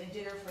Paris. We had a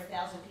dinner for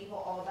 1,000 people,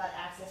 all about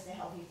access to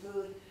healthy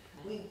food.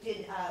 We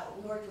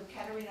worked with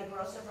Katharine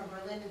Houghton from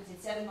Berlin. We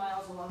did 7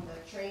 miles along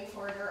the train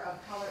corridor of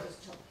color. It was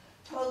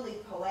totally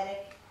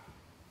poetic.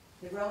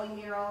 The rowing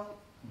mural.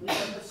 We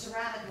worked with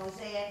ceramic,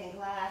 mosaic, and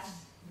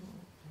glass.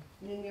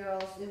 New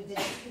murals. We did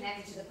it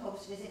connected to the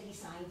Pope's visit. He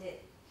signed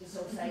it. It was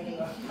so exciting.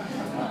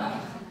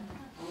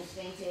 Almost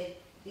fainted.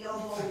 The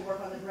oval, we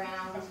work on the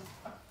ground.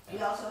 We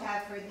also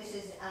have this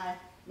is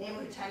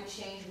Neighborhood Time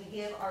Exchange. We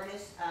give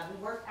artists,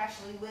 we work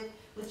actually with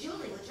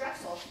Julie, with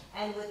Drexel,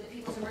 and with the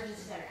People's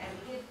Emergency Center, and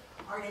we give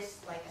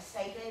artists like a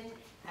stipend,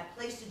 a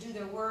place to do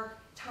their work,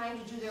 time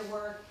to do their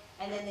work,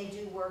 and then they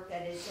do work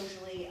that is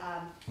socially,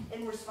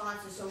 in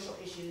response to social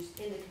issues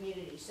in the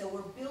community. So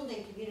we're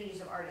building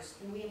communities of artists,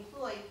 and we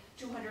employ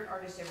 200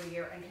 artists every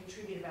year and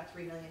contribute about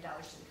 $3 million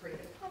to the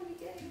creative economy.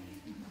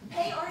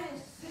 Pay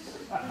artists.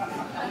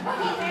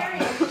 Pay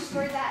barriers,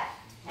 restore that.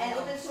 And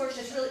open source,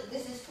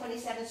 this is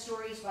 27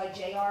 Stories by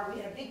JR. We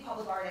had a big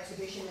public art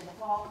exhibition in the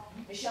fall.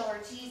 Michelle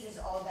Ortiz is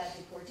all about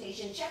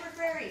deportation. Shepard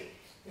Fairey,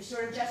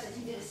 Restorative Justice,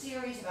 he did a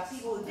series about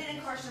people who've been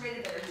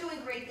incarcerated but are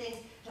doing great things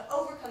to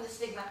overcome the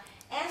stigma,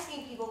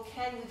 asking people,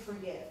 can we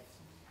forgive?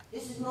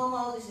 This is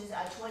Momo, this is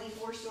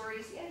 24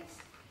 Stories, yes.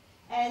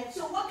 And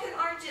so what can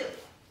art do?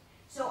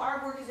 So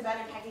our work is about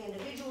impacting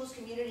individuals,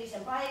 communities,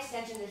 and by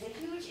extension, there's a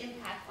huge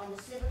impact on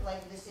the civic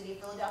life of the city of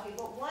Philadelphia.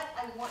 But what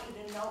I want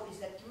you to know is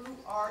that through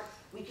art,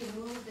 we can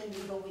move the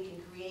needle, we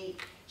can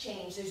create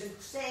change. There's a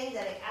saying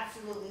that I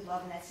absolutely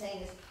love, and that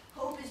saying is,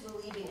 hope is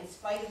believing in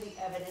spite of the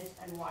evidence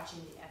and watching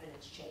the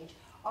evidence change.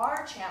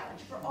 Our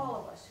challenge for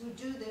all of us who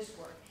do this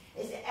work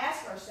is to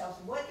ask ourselves,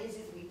 what is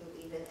it we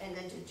believe in, and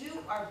then to do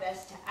our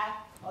best to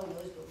act on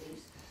those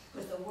beliefs,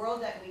 because the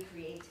world that we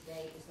create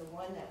today is the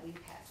one that we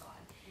pass on.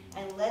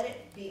 And let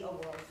it be a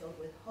world filled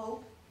with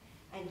hope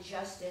and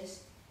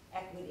justice,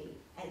 equity,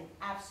 and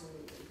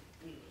absolutely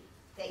beauty.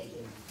 Thank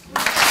you.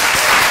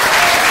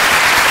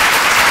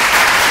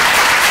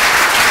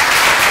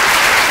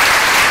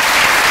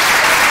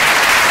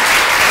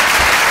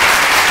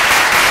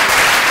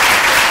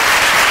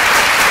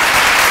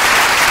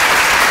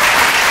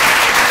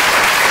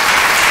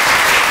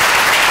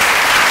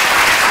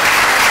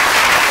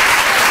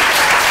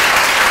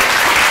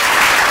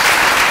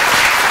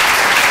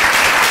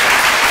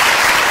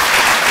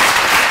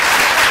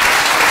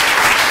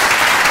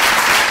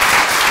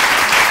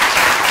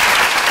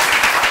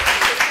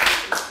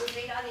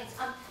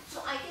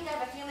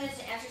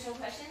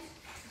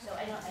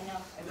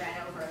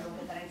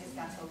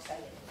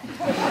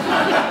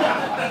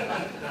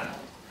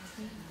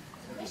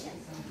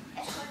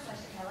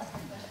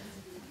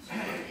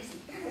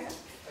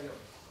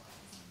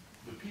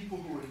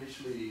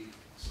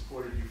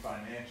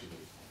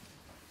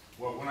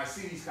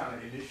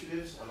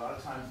 A lot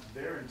of times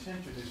their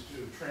intention is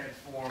to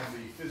transform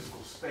the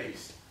physical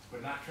space,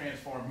 but not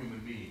transform human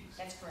beings.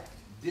 That's correct.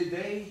 Did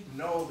they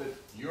know that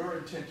your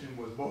intention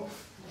was both?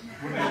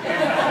 When they came to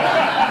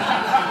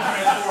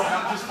transform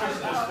not just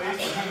physical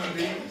space, but human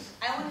beings?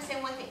 I want to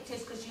say one thing,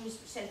 just because you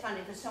said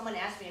funding, because someone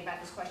asked me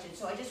about this question.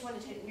 So I just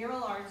wanted to,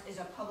 Mural Arts is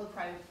a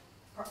public-private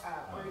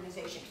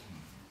organization.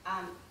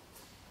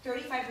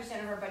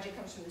 35% of our budget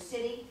comes from the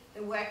city.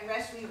 The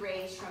rest we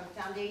raise from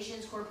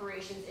foundations,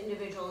 corporations,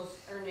 individuals,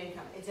 earned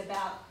income. It's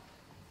about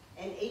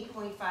an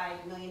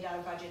 $8.5 million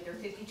budget. There are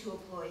 52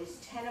 employees.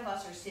 10 of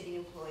us are city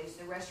employees.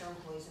 The rest are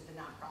employees of the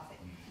nonprofit.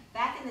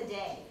 Back in the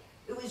day,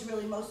 it was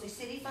really mostly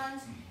city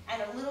funds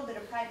and a little bit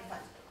of private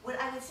funds. what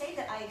I would say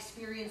that I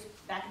experienced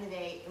back in the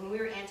day when we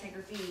were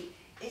anti-graffiti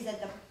is that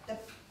the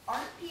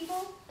art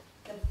people,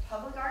 the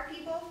public art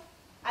people,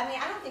 I mean,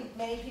 I don't think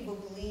many people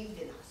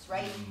believed in us,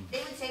 right? They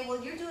would say,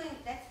 well, you're doing,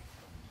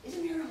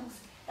 isn't murals?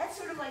 That's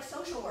sort of like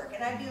social work.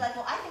 And I'd be like,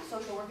 well, I think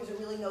social work is a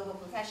really noble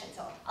profession,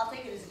 so I'll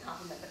take it as a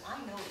compliment, but I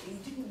know that you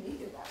didn't mean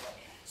it that way.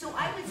 So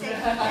I would say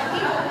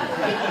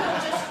that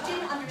people just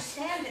didn't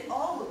understand at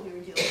all what we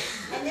were doing.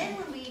 And then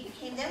when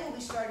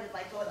we started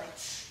like going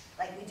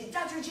like we did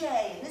Dr.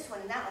 J and this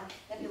one and that one,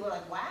 and people were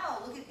like,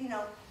 wow, look at,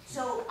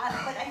 So,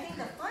 but I think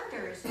the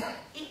funders,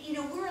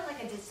 we're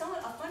like a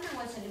funder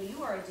once said to me,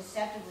 you are a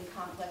deceptively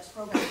complex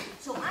program.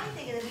 So I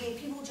think in the beginning,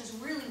 people just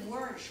really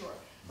weren't sure.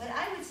 But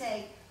I would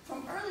say,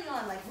 from early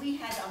on, like we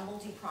had a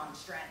multi-pronged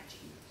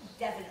strategy,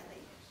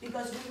 definitely.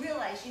 Because we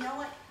realized, you know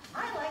what,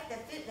 I like the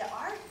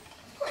art,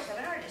 of course I'm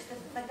an artist,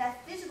 but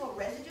that physical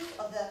residue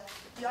of the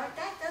art,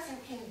 that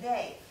doesn't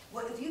convey,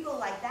 if you go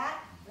like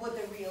that, what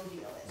the real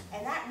deal is.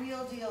 And that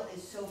real deal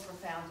is so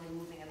profoundly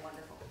moving and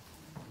wonderful.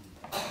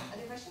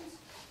 Other questions?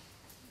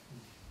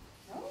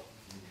 No?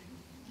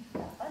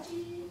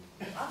 Budget,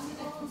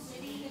 obstacle,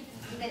 city,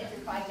 you made it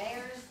through 5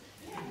 mayors.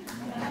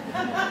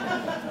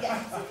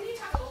 Yes. So can you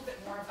talk a little bit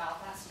more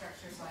about that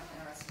structure so I'm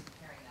interested in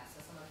comparing that?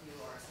 So some of you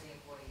are city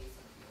employees,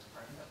 some of you are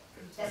part of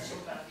That's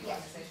true. about the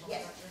organizational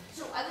structure.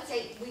 So I would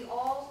say we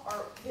all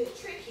are, the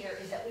trick here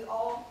is that we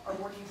all are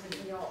working for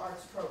the Mural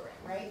Arts Program,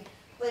 right?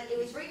 But it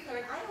was very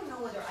clear, and I don't know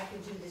whether I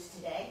could do this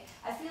today.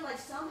 I feel like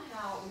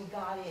somehow we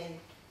got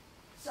in,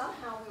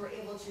 somehow we were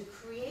able to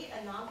create a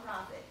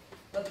nonprofit,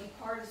 but be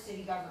part of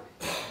city government,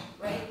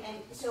 right?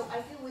 And so I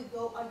feel we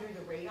go under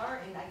the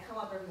radar, and I come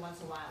up every once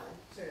in a while and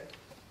sort of,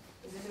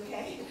 is this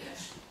okay?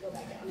 Go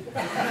back down.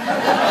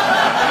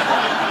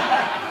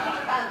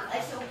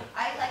 So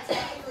I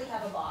technically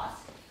have a boss,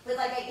 but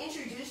like I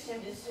introduced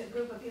him to a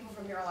group of people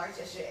from Mural Arts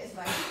yesterday as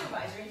my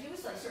supervisor, and he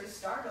was like sort of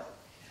startled.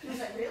 He was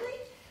like,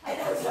 really? And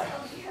I was like,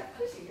 oh yeah,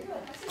 pussy, you're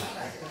like my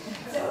supervisor.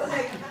 So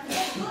like,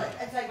 that's good.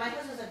 It's like my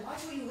husband's like,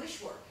 watch what you wish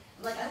for.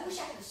 I'm like, I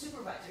wish I had a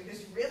supervisor. He goes,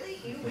 really?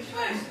 You wish you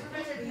had a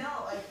supervisor?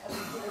 No, like, I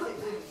mean, it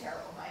would be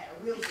terrible if I had a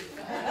real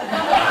supervisor. I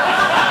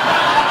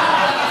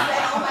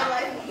spent all my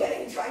life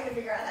trying to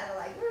figure out how to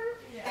like,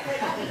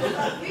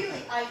 but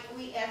really,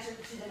 we answered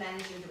to the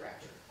managing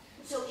director.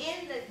 So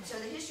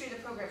the history of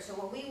the program, so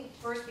when we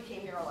first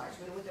became Mural Arts,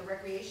 we were with the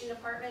recreation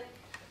department.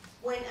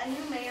 When a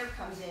new mayor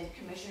comes in,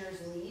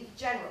 commissioners leave,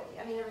 generally.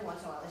 I mean, every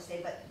once in a while they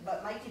stay, but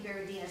Mike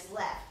DeBerardinis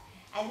left.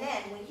 And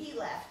then when he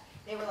left,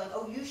 they were like,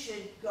 oh, you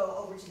should go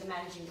over to the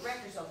managing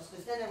director's office,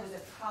 because then there was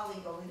a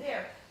colleague over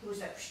there who was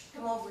like,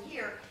 come over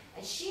here.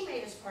 And she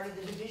made us part of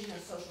the Division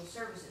of Social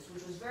Services,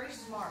 which was very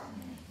smart,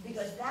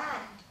 because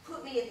that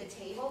put me at the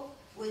table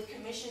with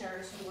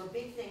commissioners who were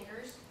big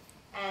thinkers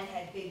and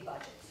had big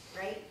budgets,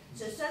 right?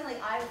 So suddenly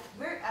I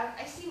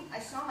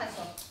saw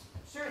myself,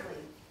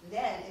 certainly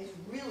then, is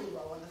really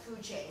low on the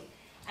food chain.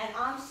 And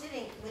I'm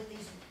sitting with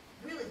these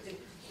really,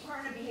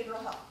 Department of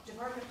Behavioral Health,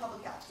 Department of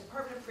Public Health,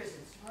 Department of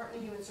Prisons, Department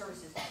of Human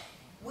Services,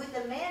 with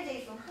the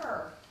mandate from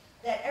her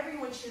that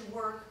everyone should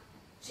work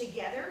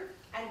together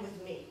and with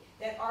me,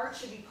 that art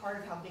should be part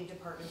of how big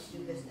departments do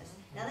business.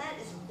 Now that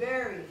is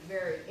very,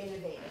 very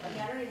innovative. I mean,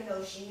 I don't even know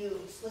if she knew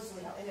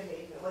explicitly how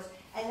innovative it was.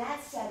 And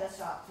that set us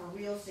up for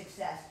real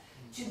success.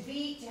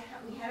 We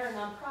had our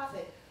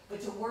nonprofit,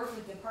 but to work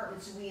with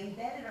departments, so we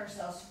embedded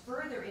ourselves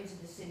further into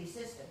the city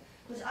system.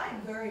 Because I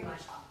very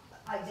much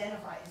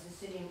identify as a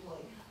city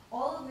employee.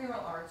 All of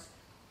Mural Arts,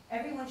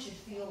 everyone should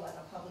feel like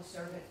a public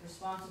servant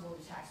responsible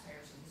to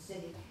taxpayers of the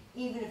city,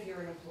 even if you're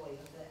an employee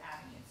of the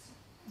advocates.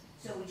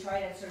 So we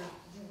try to sort of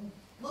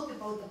look at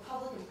both the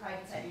public and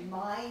private side and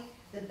mine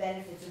the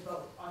benefits of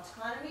both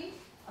autonomy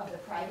of the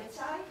private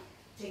side,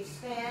 to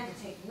expand,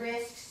 to take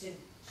risks, to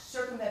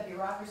circumvent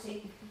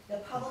bureaucracy, the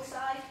public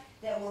side,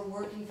 that we're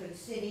working for the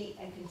city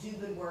and can do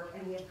good work,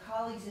 and we have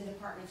colleagues in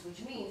departments,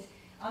 which means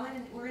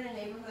we're in a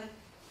neighborhood,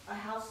 a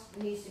house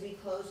needs to be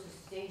closed because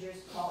it's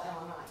dangerous, call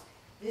Alumni.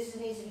 This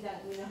needs to be done,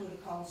 we know who to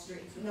call in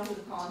streets, we know who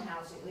to call in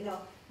housing, we know,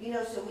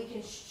 so we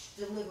can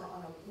deliver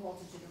on a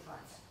multitude of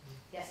fronts.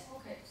 Yes?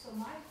 Okay, so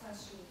my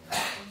question is,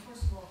 and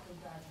first of all,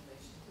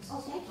 congratulations. This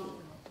is thank you.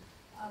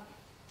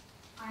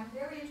 I'm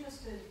very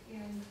interested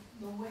in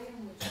the way in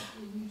which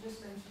you just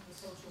mentioned the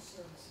social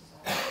services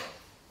aspect.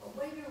 But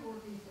when you're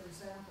working, for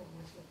example,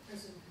 with the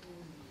prison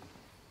community,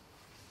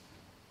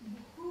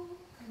 who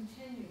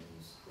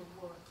continues the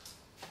work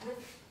with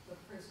the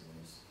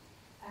prisoners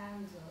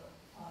and the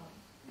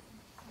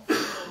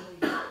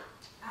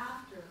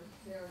after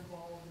they're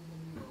involved in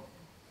the mural?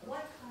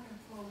 What kind of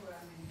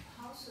programming,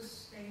 how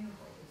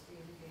sustainable is the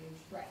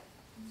engagement? Right.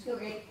 So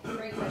great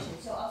question.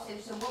 So I'll say,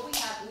 so what we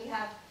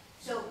have,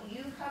 so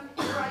you're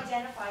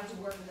identified to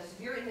work with us.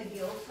 If you're in the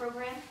Guild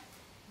program,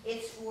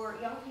 it's for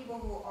young people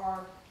who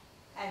are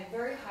at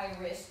very high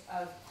risk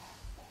of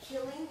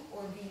killing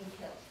or being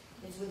killed.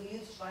 It's with the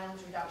Youth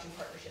Violence Reduction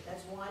Partnership.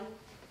 That's one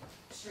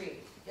stream.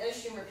 The other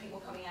stream are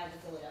people coming out of the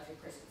Philadelphia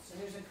prisons. So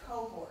there's a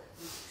cohort,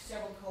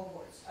 several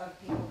cohorts of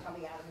people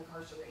coming out of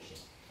incarceration.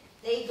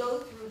 They go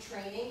through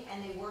training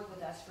and they work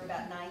with us for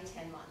about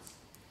 9-10 months.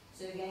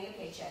 so they're getting a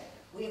paycheck.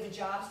 We have a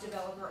jobs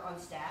developer on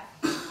staff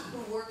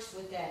who works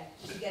with them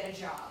to get a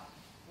job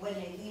when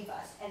they leave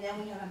us. And then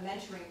we have a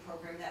mentoring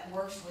program that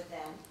works with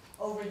them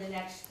over the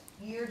next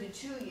year to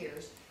 2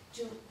 years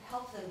to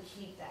help them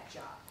keep that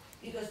job.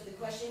 Because the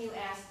question you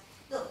asked,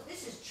 look,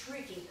 this is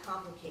tricky,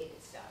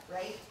 complicated stuff,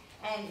 right?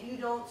 And you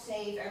don't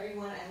save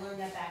everyone. I learned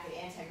that back at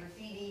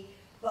anti-graffiti.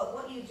 But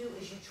what you do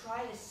is you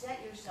try to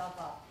set yourself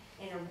up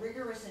in a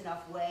rigorous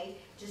enough way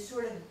to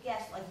sort of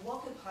guess, like,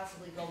 what could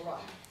possibly go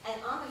wrong. And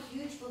I'm a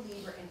huge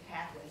believer in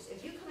pathways.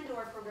 If you come into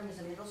our program as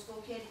a middle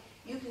school kid,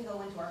 you can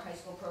go into our high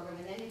school program,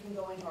 and then you can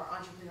go into our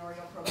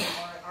entrepreneurial program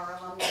or our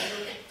alumni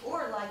group,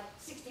 or like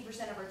 60%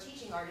 of our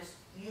teaching artists,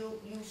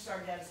 you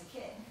started out as a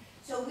kid.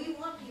 So we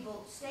want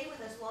people to stay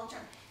with us long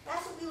term.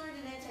 That's what we learned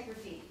in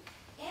anti-graffiti.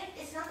 And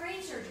it's not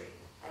brain surgery.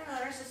 I don't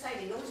know, in our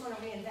society, we always want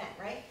to reinvent,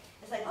 right?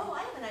 It's like, oh,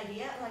 I have an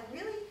idea. I'm like,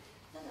 really?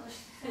 No,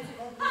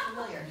 that'd be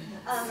familiar.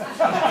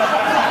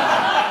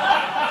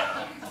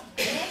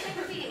 In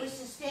anti-graffiti, it was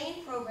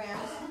sustained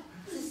programs,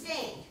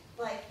 sustained,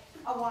 like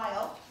a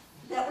while,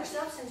 that were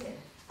substantive.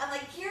 I'm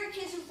like, here are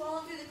kids who've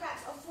fallen through the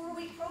cracks. A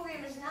 4-week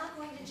program is not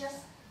going to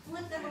just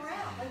flip them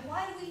around. Like,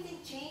 why do we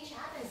think change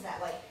happens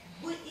that way?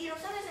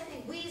 Sometimes I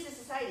think we as a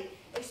society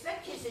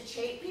expect kids to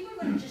change. People are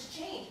going to just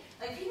change.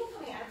 Like, people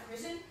coming out of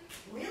prison,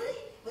 really?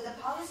 With the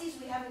policies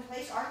we have in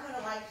place, aren't going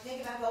to, like,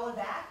 think about going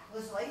back?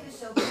 Because life is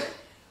so good?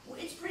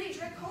 It's pretty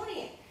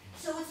draconian.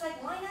 So it's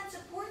like, why not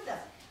support them?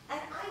 And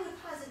I would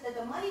posit that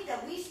the money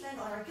that we spend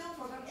on our guild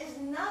program is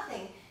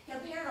nothing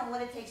compared on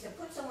what it takes to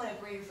put someone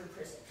at Graterford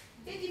prison.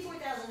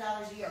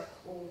 $54,000 a year.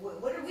 Well,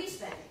 what are we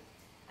spending?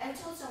 I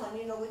told someone,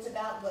 it's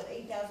about, what,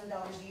 $8,000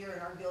 a year in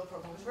our guild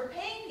program, because we're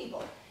paying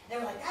people. They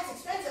were like, that's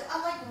expensive.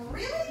 I'm like,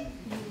 really?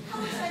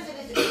 How expensive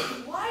is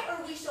it? Why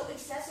are we so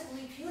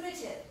excessively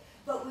punitive?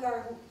 But we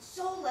are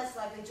so less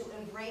likely to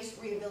embrace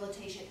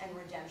rehabilitation and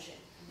redemption,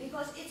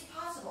 because it's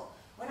possible.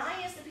 When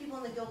I ask the people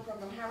in the guild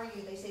program, how are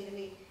you? They say to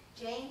me,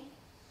 Jane,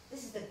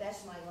 this is the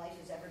best my life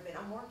has ever been.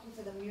 I'm working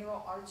for the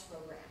Mural Arts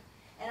Program.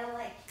 And I'm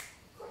like,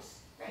 of course,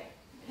 great.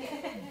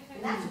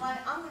 And that's why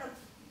I'm going to,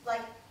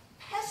 like,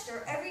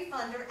 pester every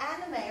funder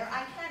and the mayor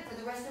I can for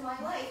the rest of my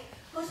life,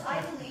 because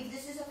I believe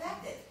this is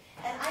effective.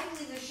 And I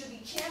believe there should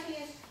be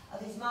champions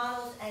of these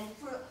models. And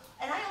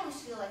I always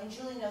feel like, and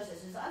Julie knows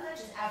this, is I'm not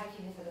just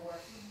advocating for the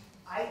work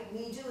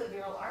we do at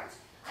Mural Arts.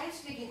 I'm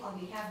speaking on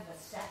behalf of a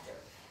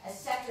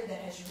sector that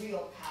has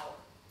real power.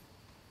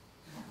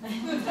 I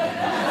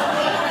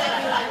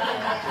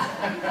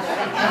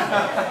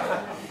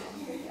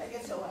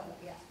get so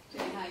yeah.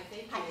 Hi,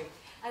 thank you.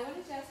 I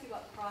wanted to ask you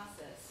about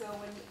process. So how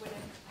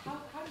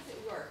does it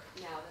work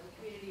now that the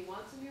community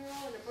wants a mural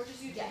and approaches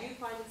you? Do you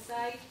find and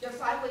say? There are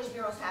 5 ways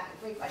murals happen.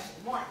 Great question.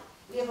 1,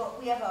 we have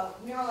a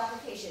mural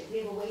application. We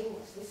have a waiting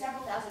list. We have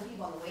several thousand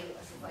people on the waiting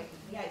list. It's like,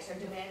 yikes, our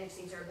demand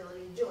exceeds our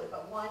ability to do it.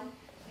 But 1,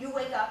 you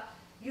wake up,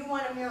 you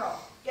want a mural.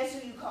 Guess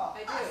who you call?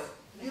 I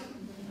do. You.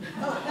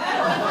 Oh.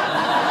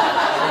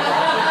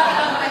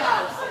 My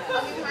house.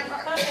 I'll give you my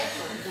card.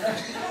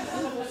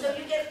 So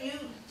you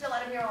fill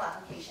out a mural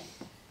application.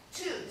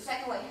 2, the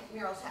second way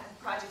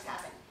projects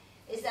happen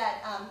is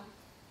that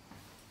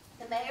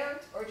the mayor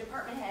or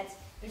department heads,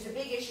 there's a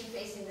big issue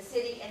facing the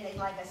city and they'd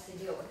like us to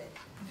deal with it.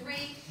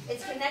 3,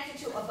 it's connected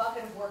to a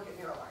bucket of work at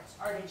Mural Arts: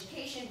 art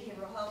education,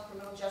 behavioral health,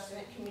 criminal justice,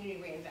 community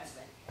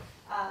reinvestment.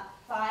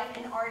 5,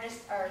 an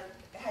artist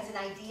has an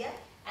idea,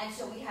 and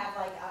so we have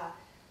like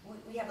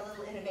we have a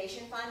little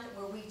innovation fund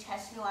where we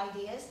test new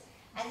ideas.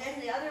 And then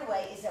the other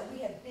way is that we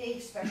have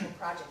big special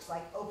projects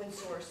like open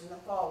source in the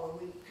fall where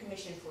we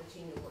commission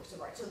 14 new works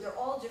of art. So they're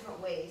all different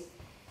ways.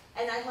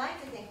 And I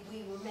like to think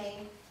we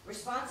remain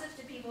responsive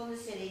to people in the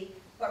city,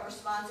 but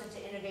responsive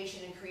to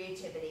innovation and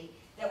creativity,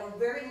 that we're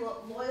very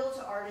loyal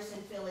to artists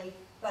in Philly,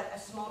 but a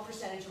small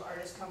percentage of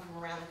artists come from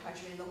around the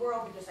country and the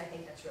world, because I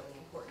think that's really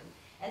important.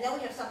 And then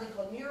we have something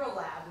called Mural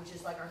Lab, which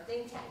is like our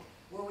think tank,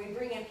 where we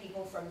bring in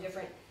people from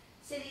different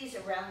cities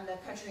around the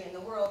country and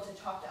the world to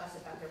talk to us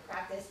about their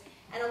practice.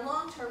 And a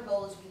long-term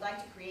goal is we'd like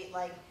to create,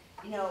 like,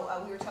 we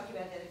were talking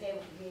about the other day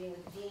with the meeting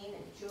with Dean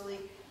and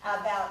Julie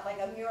about like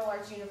a Mural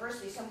Arts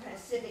University, some kind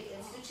of civic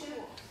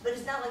institute. But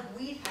it's not like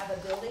we'd have a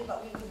building,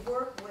 but we would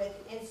work with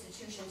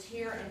institutions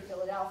here in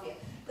Philadelphia.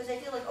 Because I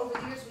feel like over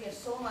the years we have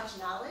so much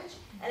knowledge,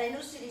 and I know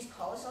cities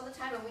call us all the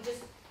time, and we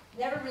just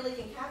never really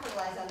can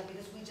capitalize on it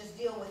because we just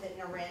deal with it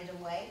in a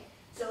random way.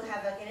 So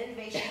have like an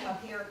innovation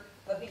hub here,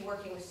 but be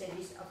working with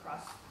cities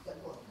across the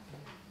globe.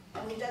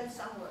 And we've done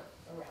some work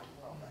around the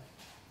world.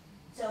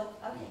 So,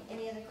 okay,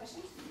 any other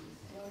questions? I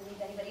don't want to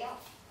leave anybody out.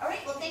 All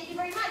right, well, thank you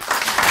very much.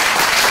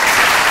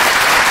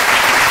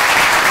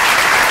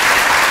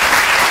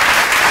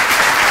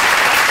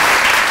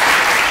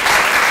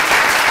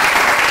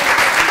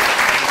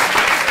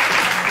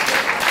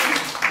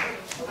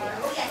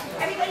 Oh, yes,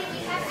 everybody,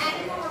 we have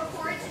annual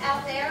reports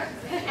out there,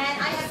 and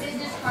I have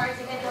business cards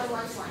if anyone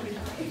wants one.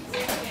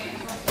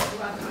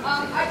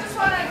 I just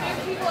want to give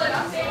people an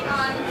update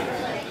on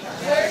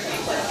where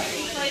things are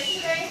taking place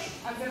today.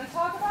 I'm going to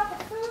talk about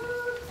the food.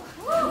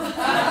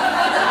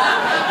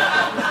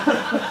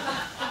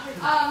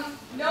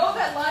 No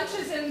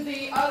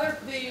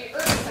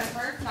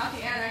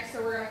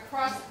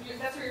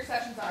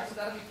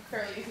that'll be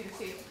fairly easy to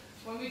see.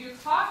 When we do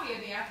coffee in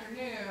the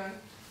afternoon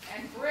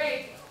and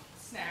break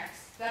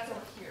snacks, that's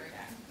over here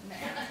again in the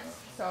annex.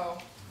 So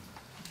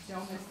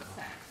don't miss the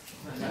snacks.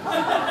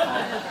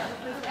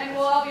 And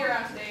we'll all be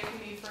around today if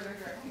you need further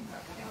directing.